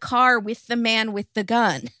in the car with the man with the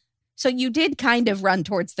gun. So you did kind of run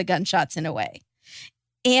towards the gunshots in a way.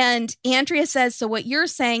 And Andrea says, so what you're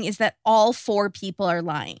saying is that all 4 people are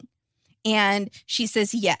lying. And she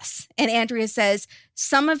says, yes. And Andrea says,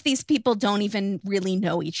 some of these people don't even really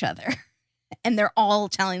know each other. And they're all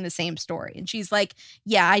telling the same story. And she's like,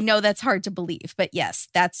 yeah, I know that's hard to believe. But yes,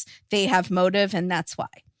 they have motive and that's why.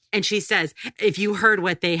 And she says, if you heard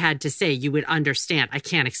what they had to say, you would understand. I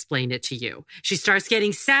can't explain it to you. She starts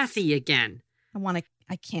getting sassy again.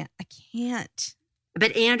 I can't.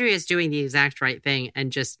 But Andrea's doing the exact right thing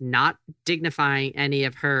and just not dignifying any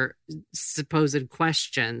of her supposed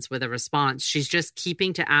questions with a response. She's just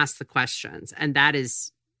keeping to ask the questions. And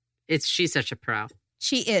she's such a pro.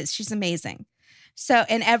 She is. She's amazing. So,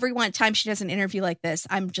 and every one time she does an interview like this,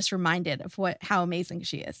 I'm just reminded of how amazing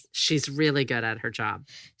she is. She's really good at her job.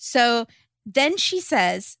 So then she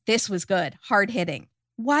says, this was good, hard hitting.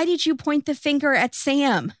 Why did you point the finger at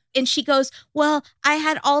Sam? And she goes, well, I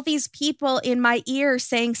had all these people in my ear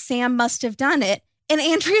saying Sam must have done it. And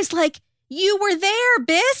Andrea's like, you were there,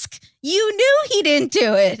 Bisk. You knew he didn't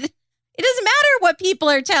do it. It doesn't matter what people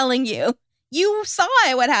are telling you. You saw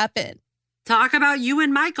it, what happened. Talk about you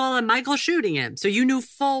and Michael shooting him. So you knew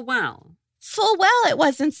full well it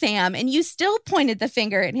wasn't Sam. And you still pointed the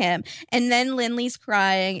finger at him. And then Lindley's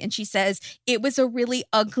crying and she says, it was a really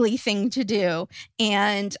ugly thing to do.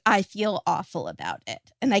 And I feel awful about it.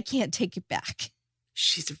 And I can't take it back.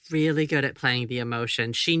 She's really good at playing the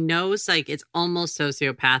emotion. She knows like it's almost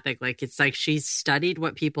sociopathic. Like it's like she's studied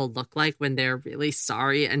what people look like when they're really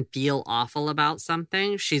sorry and feel awful about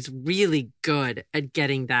something. She's really good at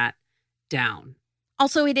getting that down.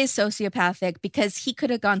 Also, it is sociopathic because he could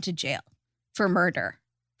have gone to jail for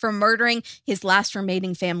murdering his last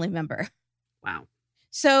remaining family member. Wow.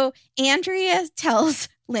 So Andrea tells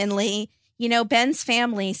Lindley, Ben's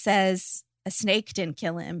family says a snake didn't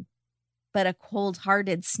kill him, but a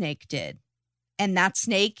cold-hearted snake did. And that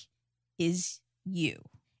snake is you.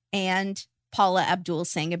 And Paula Abdul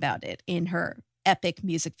sang about it in her epic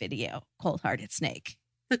music video, Cold-Hearted Snake.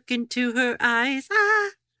 Look into her eyes. Ah.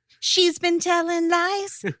 She's been telling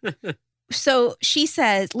lies. So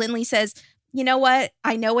Lindley says, you know what?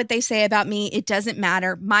 I know what they say about me. It doesn't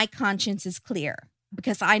matter. My conscience is clear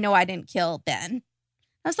because I know I didn't kill Ben.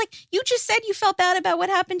 I was like, you just said you felt bad about what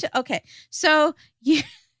happened to... Okay. So,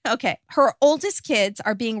 okay. Her oldest kids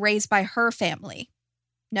are being raised by her family.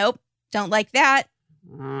 Nope. Don't like that.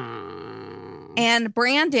 And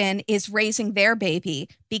Brandon is raising their baby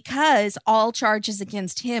because all charges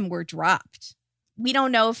against him were dropped. We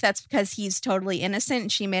don't know if that's because he's totally innocent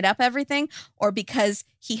and she made up everything or because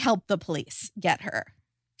he helped the police get her.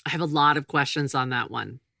 I have a lot of questions on that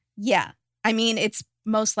one. Yeah. I mean, it's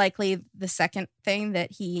most likely the second thing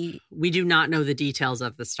that We do not know the details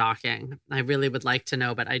of the stalking. I really would like to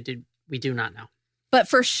know, but we do not know. But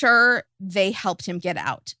for sure, they helped him get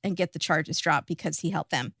out and get the charges dropped because he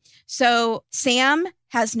helped them. So Sam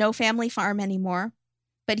has no family farm anymore,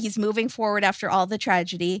 but he's moving forward after all the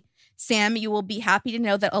tragedy. Sam, you will be happy to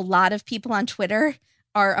know that a lot of people on Twitter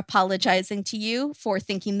are apologizing to you for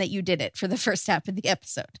thinking that you did it for the first half of the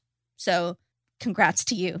episode. So congrats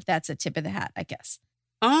to you. That's a tip of the hat, I guess.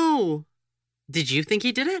 Oh, did you think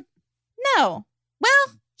he did it? No.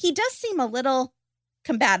 Well, he does seem a little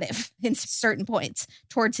combative in certain points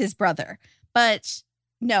towards his brother. But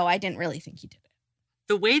no, I didn't really think he did it.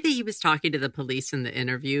 The way that he was talking to the police in the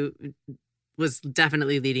interview was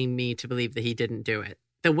definitely leading me to believe that he didn't do it.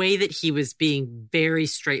 The way that he was being very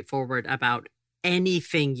straightforward about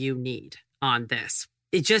anything you need on this.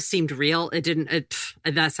 It just seemed real.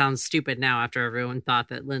 That sounds stupid now after everyone thought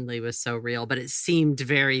that Lindley was so real, but it seemed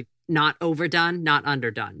very not overdone, not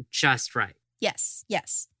underdone, just right. Yes.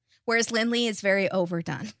 Whereas Lindley is very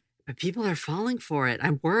overdone. But people are falling for it.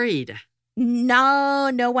 I'm worried.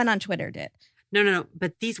 No one on Twitter did. No.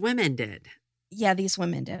 But these women did. Yeah, these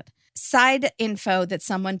women did. Side info that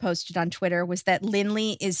someone posted on Twitter was that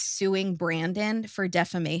Lindley is suing Brandon for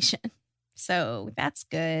defamation. So that's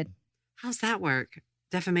good. How's that work?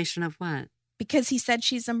 Defamation of what? Because he said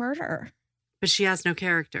she's a murderer. But she has no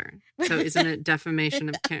character. So isn't it defamation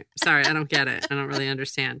of character? Sorry, I don't get it. I don't really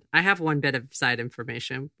understand. I have one bit of side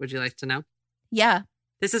information. Would you like to know? Yeah.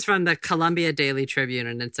 This is from the Columbia Daily Tribune,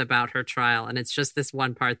 and it's about her trial. And it's just this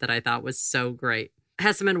one part that I thought was so great.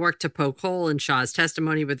 Hesseman worked to poke hole in Shaw's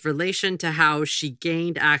testimony with relation to how she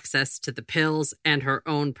gained access to the pills and her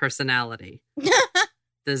own personality.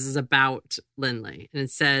 This is about Lindley. And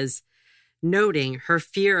it says, noting her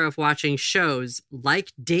fear of watching shows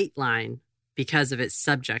like Dateline because of its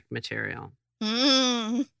subject material.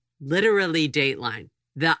 Literally Dateline.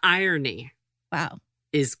 The irony. Wow.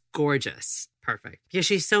 Is gorgeous. Perfect. Because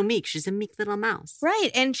she's so meek. She's a meek little mouse. Right.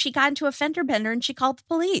 And she got into a fender bender and she called the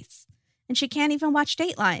police. And she can't even watch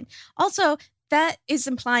Dateline. Also, that is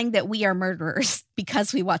implying that we are murderers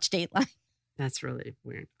because we watch Dateline. That's really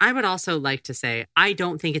weird. I would also like to say, I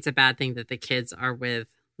don't think it's a bad thing that the kids are with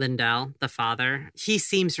Lindell, the father. He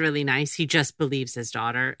seems really nice. He just believes his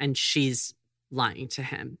daughter and she's lying to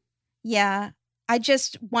him. Yeah. I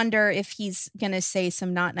just wonder if he's going to say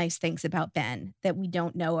some not nice things about Ben that we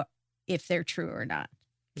don't know if they're true or not.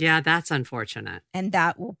 Yeah, that's unfortunate. And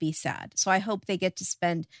that will be sad. So I hope they get to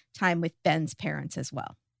spend time with Ben's parents as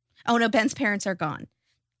well. Oh, no, Ben's parents are gone.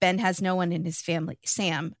 Ben has no one in his family.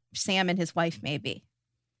 Sam and his wife, maybe.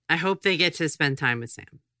 I hope they get to spend time with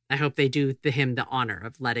Sam. I hope they do him the honor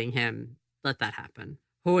of letting him let that happen.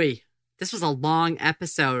 Hoi, this was a long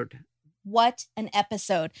episode. What an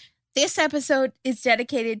episode. This episode is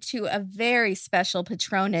dedicated to a very special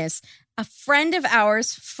Patronus, a friend of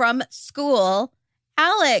ours from school,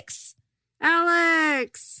 Alex.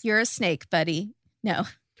 Alex! You're a snake, buddy. No.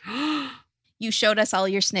 You showed us all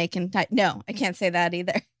your snake and no, I can't say that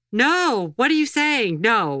either. No, what are you saying?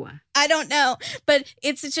 No. I don't know, but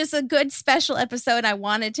it's just a good special episode. I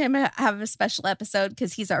wanted him to have a special episode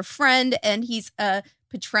because he's our friend and he's a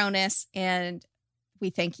Patronus and we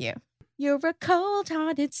thank you. You're a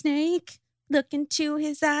cold-hearted snake. Look into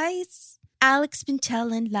his eyes. Alex been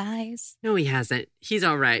telling lies. No, he hasn't. He's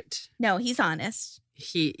all right. No, he's honest.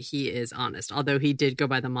 He is honest, although he did go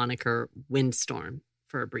by the moniker Windstorm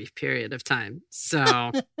for a brief period of time.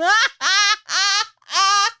 So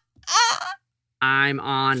I'm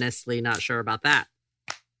honestly not sure about that.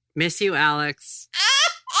 Miss you, Alex.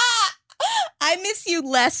 I miss you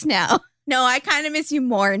less now. No, I kind of miss you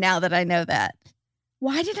more now that I know that.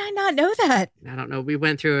 Why did I not know that? I don't know. We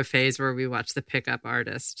went through a phase where we watched The Pickup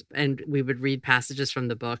Artist and we would read passages from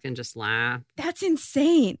the book and just laugh. That's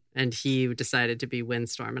insane. And he decided to be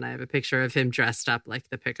Windstorm. And I have a picture of him dressed up like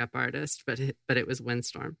the pickup artist, but it was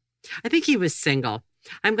Windstorm. I think he was single.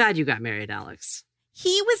 I'm glad you got married, Alex.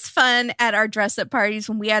 He was fun at our dress-up parties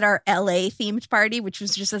when we had our LA-themed party, which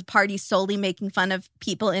was just a party solely making fun of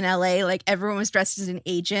people in LA. Like, everyone was dressed as an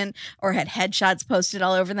agent or had headshots posted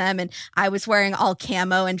all over them. And I was wearing all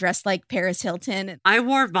camo and dressed like Paris Hilton. I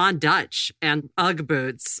wore Von Dutch and Ugg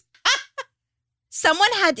boots.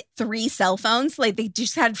 Someone had 3 cell phones. Like, they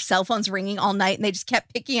just had cell phones ringing all night and they just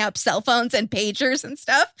kept picking up cell phones and pagers and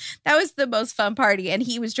stuff. That was the most fun party. And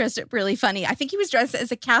he was dressed up really funny. I think he was dressed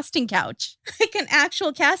as a casting couch, like an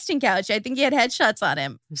actual casting couch. I think he had headshots on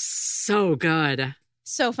him. So good.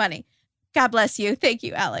 So funny. God bless you. Thank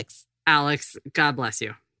you, Alex. Alex, God bless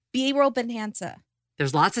you. B-roll bonanza.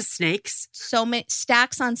 There's lots of snakes. So many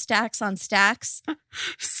stacks on stacks on stacks.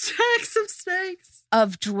 Stacks of snakes.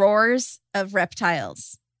 Of drawers of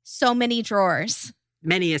reptiles. So many drawers.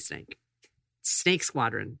 Many a snake. Snake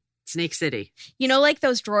Squadron. Snake City. You know, like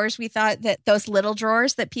those drawers we thought that those little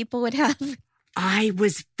drawers that people would have? I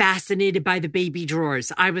was fascinated by the baby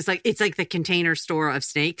drawers. I was like, it's like the Container Store of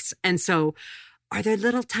snakes. And so are there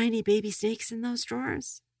little tiny baby snakes in those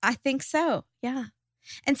drawers? I think so. Yeah.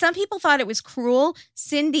 And some people thought it was cruel.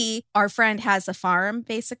 Cindy, our friend, has a farm,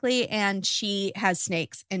 basically, and she has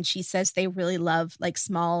snakes. And she says they really love like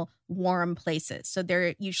small, warm places. So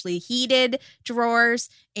they're usually heated drawers,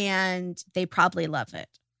 and they probably love it.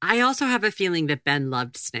 I also have a feeling that Ben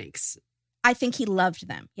loved snakes. I think he loved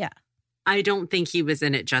them. Yeah. I don't think he was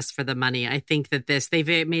in it just for the money. I think that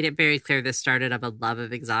they've made it very clear this started of a love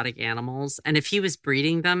of exotic animals. And if he was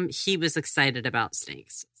breeding them, he was excited about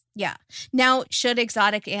snakes. Yeah. Now, should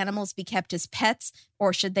exotic animals be kept as pets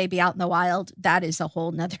or should they be out in the wild? That is a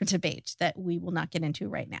whole nother debate that we will not get into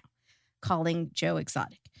right now. Calling Joe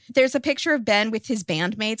exotic. There's a picture of Ben with his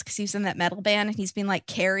bandmates because he's in that metal band and he's being like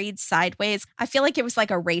carried sideways. I feel like it was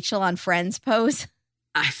like a Rachel on Friends pose.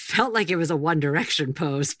 I felt like it was a One Direction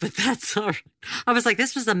pose, but that's all right. I was like,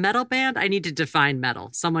 this was a metal band? I need to define metal.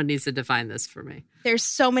 Someone needs to define this for me. There's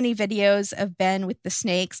so many videos of Ben with the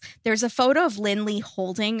snakes. There's a photo of Lindley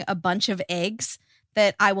holding a bunch of eggs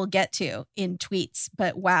that I will get to in tweets.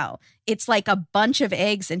 But wow, it's like a bunch of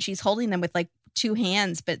eggs and she's holding them with like two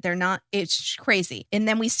hands, but they're not. It's crazy. And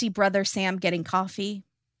then we see Brother Sam getting coffee.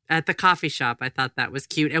 At the coffee shop, I thought that was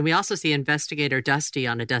cute. And we also see Investigator Dusty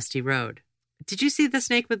on a dusty road. Did you see the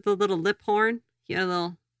snake with the little lip horn? He had a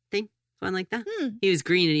little thing going like that. He was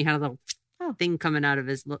green and he had a little thing coming out of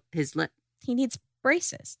his lip. He needs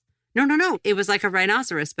braces. No. It was like a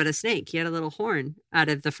rhinoceros, but a snake. He had a little horn out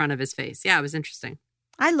of the front of his face. Yeah, it was interesting.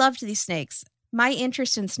 I loved these snakes. My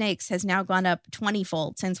interest in snakes has now gone up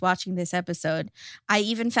 20-fold since watching this episode. I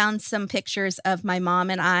even found some pictures of my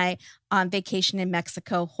mom and I on vacation in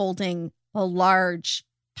Mexico holding a large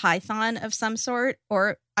python of some sort,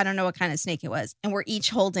 or I don't know what kind of snake it was. And we're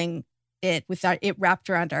each holding it with it wrapped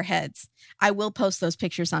around our heads. I will post those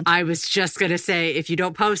pictures on. I was just going to say, if you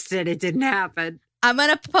don't post it, it didn't happen. I'm going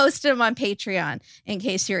to post them on Patreon in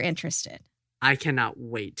case you're interested. I cannot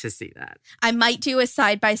wait to see that. I might do a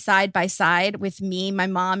side by side with me, my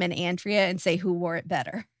mom, and Andrea and say who wore it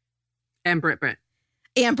better. And Britt.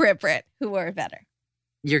 And Britt, who wore it better.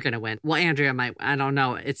 You're going to win. Well, Andrea might. I don't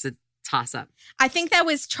know. It's a toss up. I think that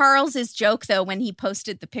was Charles's joke, though, when he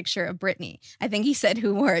posted the picture of Brittany. I think he said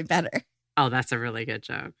who wore it better. Oh, that's a really good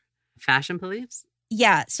joke. Fashion police?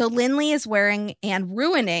 Yeah. So Lindley is wearing and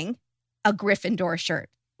ruining a Gryffindor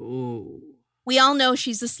shirt. Ooh. We all know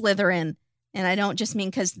she's a Slytherin, and I don't just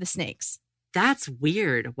mean because of the snakes. That's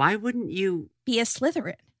weird. Why wouldn't you be a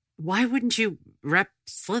Slytherin? Why wouldn't you rep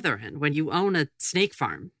Slytherin when you own a snake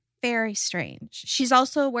farm? Very strange. She's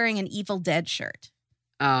also wearing an Evil Dead shirt.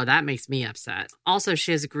 Oh, that makes me upset. Also,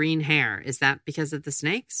 she has green hair. Is that because of the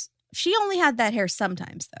snakes? She only had that hair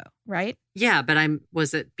sometimes, though, right? Yeah, but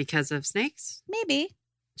was it because of snakes? Maybe.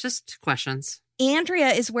 Just questions. Andrea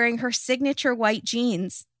is wearing her signature white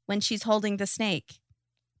jeans when she's holding the snake.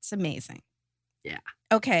 It's amazing. Yeah.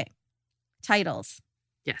 Okay. Titles.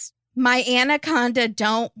 Yes. My anaconda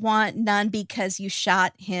don't want none because you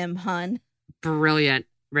shot him, hun. Brilliant.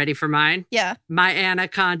 Ready for mine? Yeah. My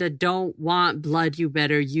anaconda don't want blood. You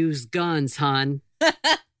better use guns, hun.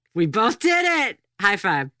 We both did it. High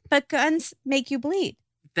five. But guns make you bleed.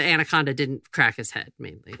 The anaconda didn't crack his head,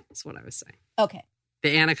 mainly. That's what I was saying. Okay.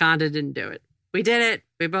 The anaconda didn't do it. We did it.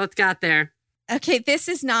 We both got there. Okay, this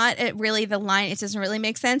is not really the line. It doesn't really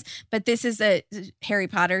make sense, but this is a Harry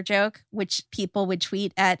Potter joke, which people would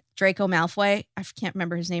tweet at Draco Malfoy. I can't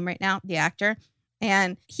remember his name right now, the actor.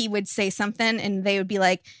 And he would say something and they would be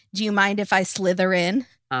like, do you mind if I slither in?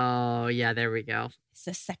 Oh, yeah, there we go. It's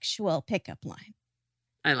a sexual pickup line.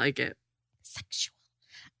 I like it. Sexual.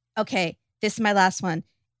 Okay, this is my last one.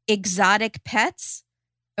 Exotic pets,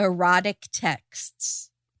 erotic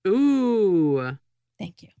texts. Ooh.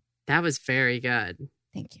 Thank you. That was very good.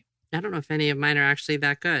 Thank you. I don't know if any of mine are actually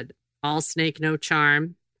that good. All snake, no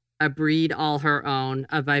charm. A breed all her own.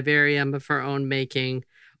 A vivarium of her own making.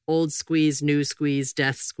 Old squeeze, new squeeze,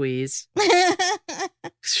 death squeeze.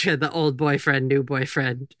 The old boyfriend, new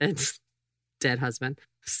boyfriend, and dead husband.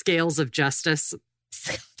 Scales of justice.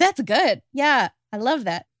 That's good. Yeah, I love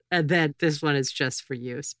that. And then this one is just for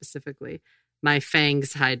you specifically. My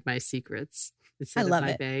fangs hide my secrets. I love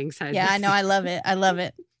it. Bangs hide yeah, I know. I love it. I love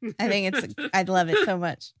it. I think I love it so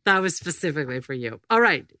much. That was specifically for you. All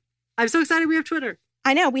right. I'm so excited we have Twitter.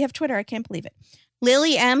 I know. We have Twitter. I can't believe it.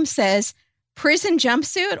 Lily M says, prison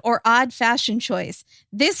jumpsuit or odd fashion choice?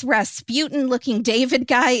 This Rasputin-looking David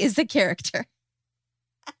guy is a character.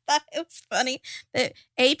 I thought it was funny that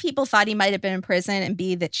A, people thought he might have been in prison, and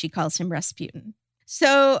B, that she calls him Rasputin.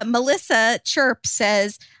 So Melissa Chirp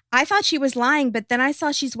says, I thought she was lying, but then I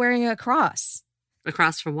saw she's wearing a cross. A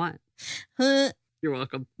cross from what? You're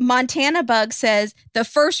welcome. Montana Bug says, the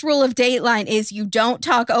first rule of Dateline is you don't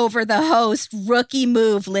talk over the host. Rookie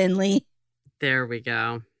move, Lindley. There we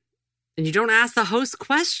go. And you don't ask the host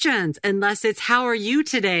questions unless it's, how are you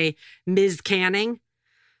today, Ms. Canning?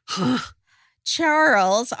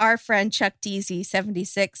 Charles, our friend Chuck Deasy,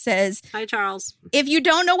 76, says, hi, Charles. If you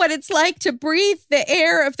don't know what it's like to breathe the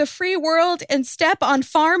air of the free world and step on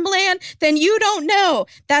farmland, then you don't know.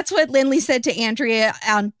 That's what Lindley said to Andrea,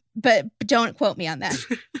 but don't quote me on that.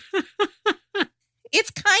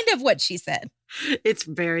 It's kind of what she said. It's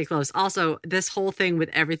very close. Also, this whole thing with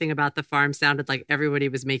everything about the farm sounded like everybody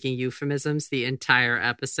was making euphemisms the entire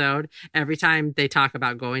episode. Every time they talk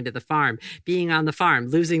about going to the farm, being on the farm,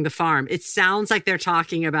 losing the farm, it sounds like they're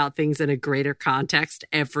talking about things in a greater context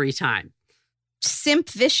every time. Simp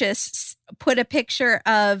Vicious put a picture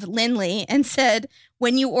of Lindley and said,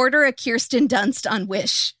 When you order a Kirsten Dunst on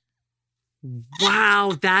Wish.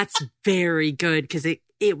 Wow, that's very good because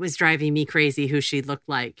it was driving me crazy who she looked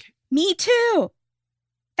like. Me too.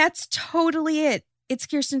 That's totally it. It's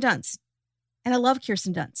Kirsten Dunst. And I love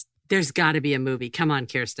Kirsten Dunst. There's got to be a movie. Come on,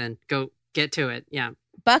 Kirsten. Go get to it. Yeah.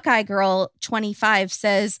 Buckeye Girl 25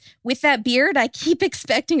 says, with that beard, I keep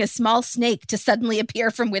expecting a small snake to suddenly appear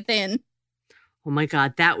from within. Oh my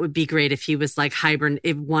God, that would be great if he was like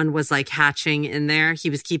if one was like hatching in there. He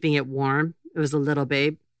was keeping it warm. It was a little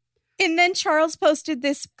babe. And then Charles posted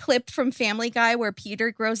this clip from Family Guy where Peter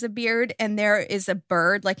grows a beard and there is a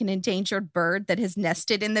bird, like an endangered bird that has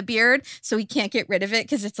nested in the beard. So he can't get rid of it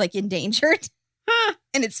because it's like endangered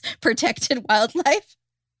and it's protected wildlife.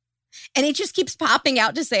 And he just keeps popping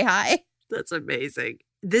out to say hi. That's amazing.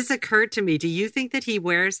 This occurred to me. Do you think that he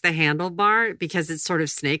wears the handlebar because it's sort of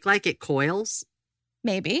snake-like? It coils?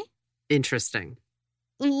 Maybe. Interesting.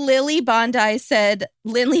 Lily Bondi said,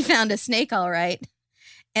 Lindley found a snake, all right.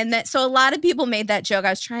 And so a lot of people made that joke. I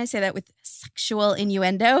was trying to say that with sexual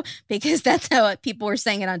innuendo because that's how people were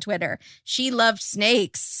saying it on Twitter. She loved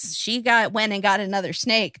snakes. She went and got another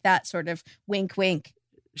snake. That sort of wink, wink.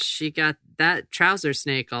 She got that trouser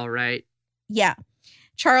snake, all right. Yeah.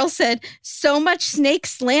 Charles said, so much snake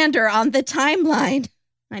slander on the timeline.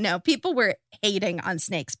 I know. People were hating on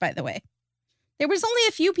snakes, by the way. There was only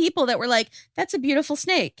a few people that were like, that's a beautiful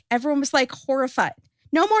snake. Everyone was like horrified.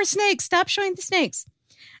 No more snakes. Stop showing the snakes.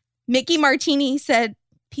 Mickey Martini said,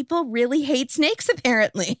 people really hate snakes,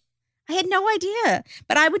 apparently. I had no idea,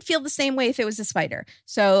 but I would feel the same way if it was a spider.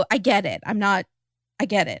 So I get it. I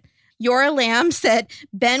get it. Yora Lamb said,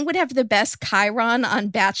 Ben would have the best Chiron on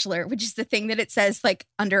Bachelor, which is the thing that it says like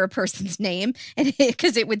under a person's name. And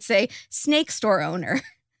because it would say snake store owner.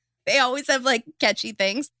 They always have like catchy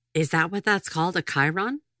things. Is that what that's called? A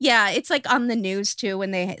Chiron? Yeah, it's like on the news too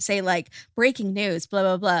when they say like breaking news, blah,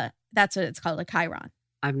 blah, blah. That's what it's called, a Chiron.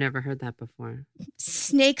 I've never heard that before.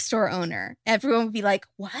 Snake store owner. Everyone would be like,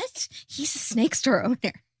 what? He's a snake store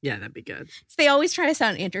owner. Yeah, that'd be good. So they always try to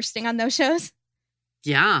sound interesting on those shows.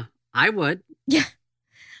 Yeah, I would. Yeah.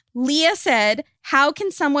 Leah said, how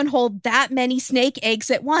can someone hold that many snake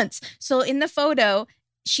eggs at once? So in the photo,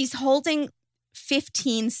 she's holding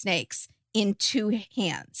 15 snakes in 2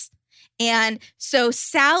 hands. And so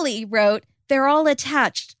Sally wrote, they're all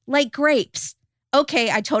attached like grapes.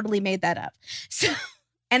 Okay, I totally made that up. So,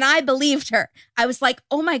 and I believed her. I was like,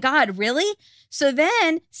 oh my God, really? So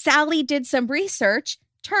then Sally did some research.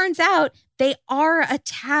 Turns out they are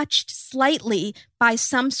attached slightly by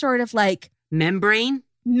some sort of like membrane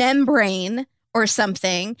or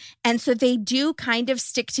something. And so they do kind of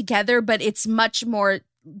stick together, but it's much more,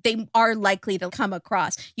 they are likely to come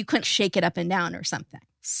across. You couldn't shake it up and down or something.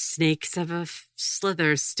 Snakes of a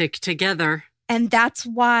slither stick together. And that's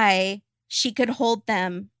why she could hold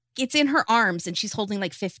them. It's in her arms and she's holding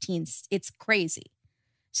like 15. It's crazy.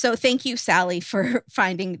 So thank you, Sally, for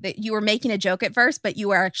finding that you were making a joke at first, but you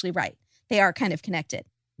were actually right. They are kind of connected.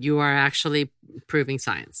 You are actually proving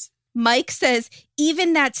science. Mike says,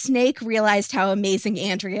 even that snake realized how amazing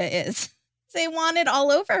Andrea is. They wanted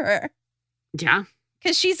all over her. Yeah.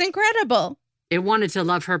 Because she's incredible. It wanted to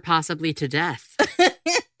love her possibly to death.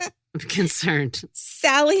 I'm concerned.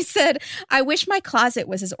 Sally said, I wish my closet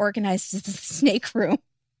was as organized as the snake room.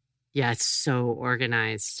 Yeah, it's so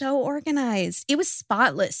organized. So organized. It was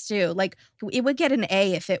spotless, too. Like, it would get an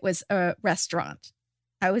A if it was a restaurant.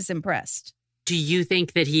 I was impressed. Do you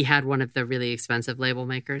think that he had one of the really expensive label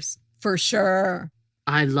makers? For sure.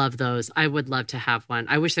 I love those. I would love to have one.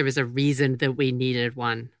 I wish there was a reason that we needed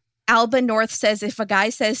one. Alba North says, if a guy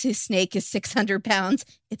says his snake is 600 pounds,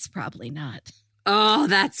 it's probably not. Oh,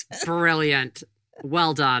 that's brilliant.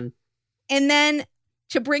 Well done. And then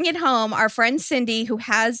to bring it home, our friend Cindy, who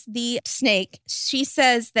has the snake, she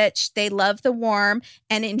says that they love the warm.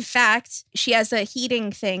 And in fact, she has a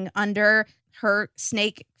heating thing under her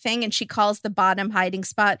snake thing. And she calls the bottom hiding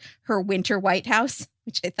spot her winter White House,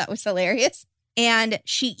 which I thought was hilarious. And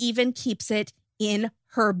she even keeps it in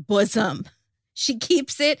her bosom. She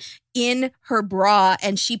keeps it in her bra,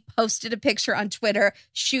 and she posted a picture on Twitter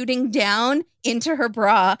shooting down into her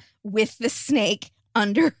bra with the snake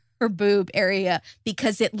under her boob area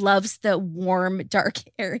because it loves the warm, dark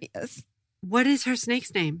areas. What is her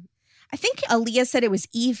snake's name? I think Aaliyah said it was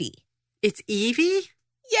Evie. It's Evie?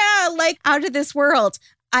 Yeah, like out of this world.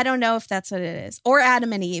 I don't know if that's what it is. Or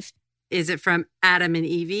Adam and Eve. Is it from Adam and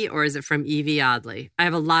Evie or is it from Evie Oddly? I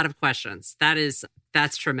have a lot of questions.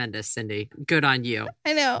 That's tremendous, Cindy. Good on you.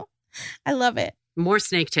 I know. I love it. More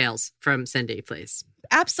snake tales from Cindy, please.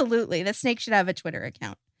 Absolutely. The snake should have a Twitter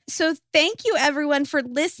account. So thank you everyone for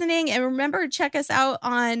listening. And remember, check us out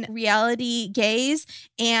on Reality Gaze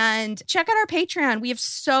and check out our Patreon. We have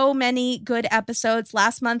so many good episodes.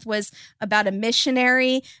 Last month was about a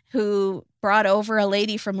missionary who brought over a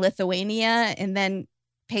lady from Lithuania and then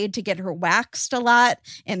paid to get her waxed a lot.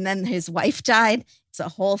 And then his wife died. It's a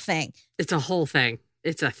whole thing. It's a whole thing.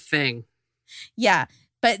 It's a thing. Yeah.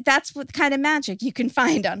 But that's what kind of magic you can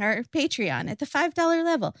find on our Patreon at the $5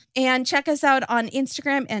 level. And check us out on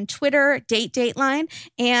Instagram and Twitter, Dateline.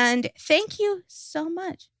 And thank you so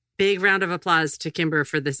much. Big round of applause to Kimber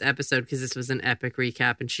for this episode because this was an epic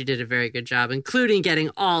recap and she did a very good job, including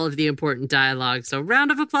getting all of the important dialogue. So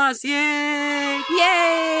round of applause. Yay!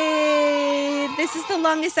 Yay! This is the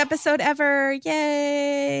longest episode ever.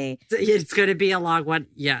 Yay! It's going to be a long one.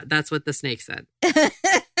 Yeah, that's what the snake said. Is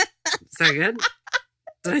that good?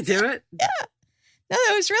 Did I do it? Yeah. No,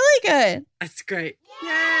 that was really good. That's great. Yay!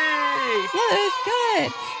 Yeah, that was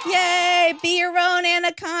good. Yay! Be your own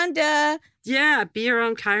anaconda. Yeah, be your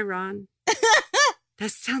own Chiron.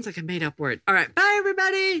 That sounds like a made-up word. All right, bye,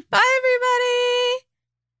 everybody. Bye, everybody.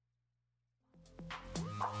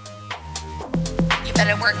 You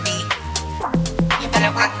better work me. You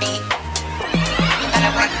better work me. You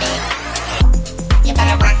better work me.